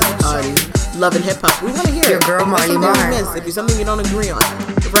on me. Love and hip hop, we want to hear Your it. girl If there's Marley something we Marr. missed, if there's something you don't agree on,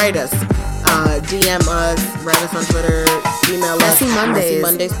 write us, DM us, write us on Twitter, email Messy us, Mondays.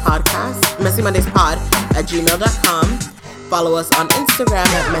 messymondayspodcast@gmail.com. Follow us on Instagram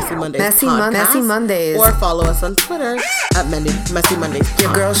at Messy Mondays Podcast. Messy Mondays. Or follow us on Twitter at Messy Mondays Pod.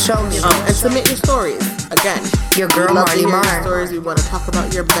 Your girl show me. And submit your stories. Again, Your girl we love to Marley hear your Marr. stories. We want to talk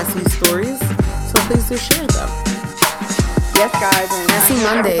about your messy stories. So please do share them. Yes, guys, and Messy I hope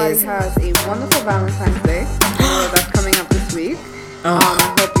Mondays. everybody has a wonderful Valentine's Day that's coming up this week. I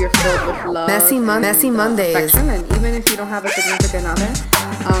hope you're filled with love. Messy Mondays. Affection, and even if you don't have a significant other,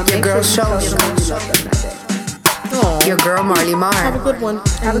 make girl sure you show tell me. someone you love them that day. Aww. Your girl Marley Marr. Have a good one.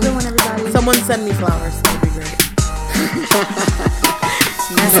 Have a good one, everybody. Someone send me flowers. That would be great.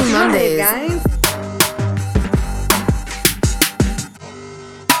 Messy Mondays. guys.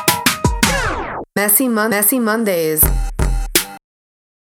 Messy Mondays.